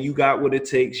understand you got what it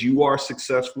takes. You are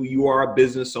successful. You are a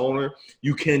business owner.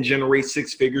 You can generate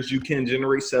 6 figures. You can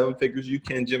generate 7 figures. You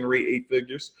can generate 8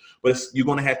 figures. But you're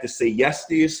going to have to say yes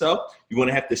to yourself. You're going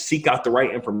to have to seek out the right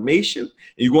information. And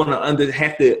you're going to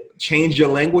have to change your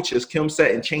language, as Kim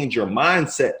said, and change your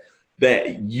mindset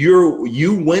that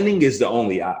you winning is the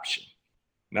only option.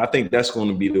 And I think that's going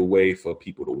to be the way for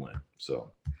people to win.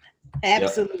 So,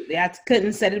 absolutely. Yep. I couldn't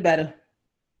have said it better.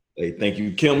 Hey, thank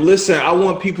you, Kim. Listen, I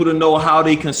want people to know how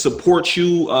they can support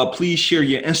you. Please share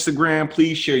your Instagram.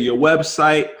 Please share your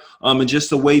website. And just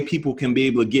the way people can be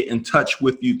able to get in touch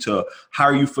with you to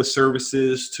hire you for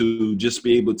services, to just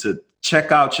be able to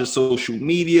check out your social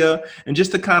media, and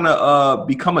just to kind of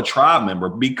become a tribe member,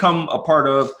 become a part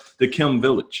of the Kim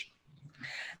Village.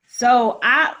 So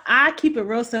I keep it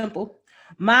real simple.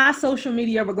 My social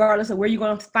media, regardless of where you're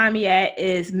going to find me at,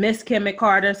 is Miss Kim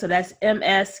McCarter. So that's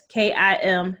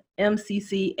MSKIMMCCARTER.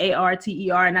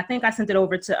 And I think I sent it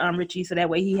over to Richie, so that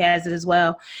way he has it as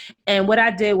well. And what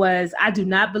I did was, I do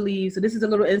not believe, so this is a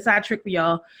little inside trick for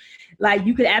y'all. Like,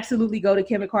 you could absolutely go to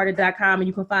KimMcCarter.com and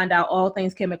you can find out all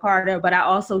things Kim McCarter. But I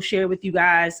also share with you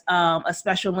guys a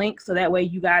special link, so that way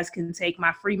you guys can take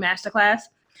my free masterclass.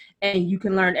 And you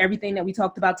can learn everything that we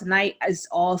talked about tonight. Is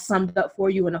all summed up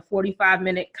for you in a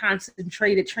 45-minute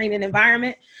concentrated training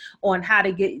environment on how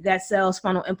to get that sales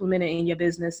funnel implemented in your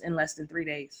business in less than 3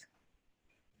 days.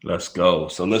 Let's go.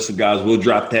 So listen, guys, we'll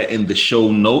drop that in the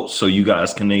show notes so you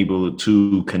guys can able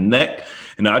to connect.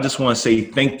 And I just want to say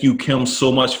thank you, Kim,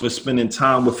 so much for spending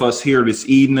time with us here this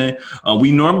evening.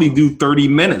 We normally do 30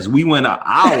 minutes. We went an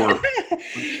hour.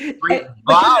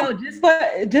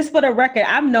 But, just for the record,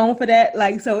 I'm known for that.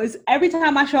 Like, so it's every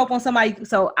time I show up on somebody.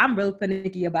 So I'm real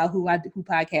finicky about who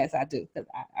podcasts I do, because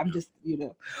I'm just,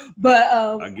 But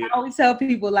I always tell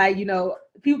people, like,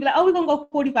 people be like, oh, we're gonna go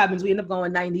 45 minutes. We end up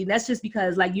going 90. And that's just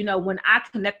because, like, when I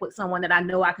connect with someone that I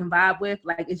know I can vibe with,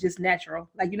 like, it's just natural.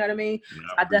 Like, you know what I mean? Yeah,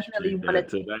 so I definitely wanted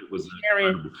to. That was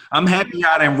incredible. I'm happy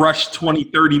I didn't rush 20,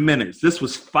 30 minutes. This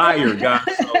was fire, guys.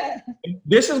 So,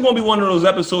 this is going to be one of those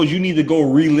episodes you need to go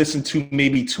re-listen to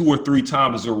maybe 2 or 3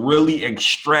 times to really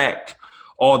extract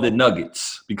all the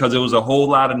nuggets, because there was a whole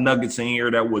lot of nuggets in here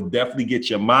that will definitely get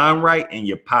your mind right and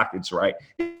your pockets right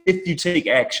if you take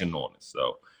action on it.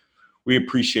 So we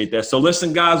appreciate that. So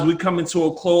listen, guys, we're coming to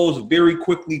a close very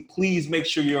quickly. Please make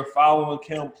sure you're following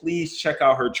Kim. Please check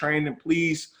out her training.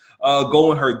 Please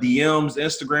go in her DMs,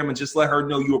 Instagram, and just let her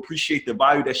know you appreciate the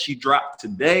value that she dropped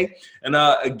today. And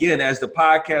again, as the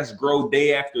podcast grow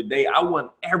day after day, I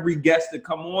want every guest to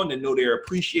come on and know they're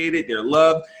appreciated, they're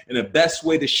loved. And the best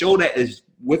way to show that is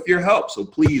with your help. So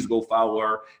please go follow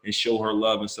her and show her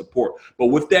love and support. But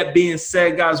with that being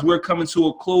said, guys, we're coming to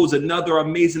a close. Another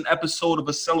amazing episode of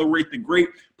Accelerate the Great.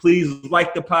 Please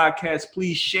like the podcast.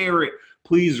 Please share it.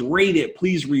 Please rate it.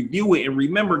 Please review it. And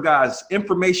remember, guys,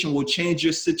 information will change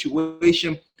your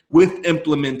situation with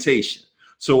implementation.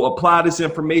 So apply this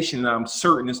information, and I'm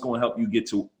certain it's going to help you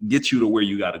get you to where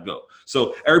you got to go.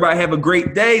 So everybody have a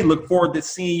great day. Look forward to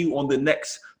seeing you on the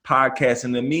next podcast.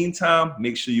 In the meantime,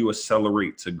 make sure you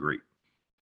accelerate to great.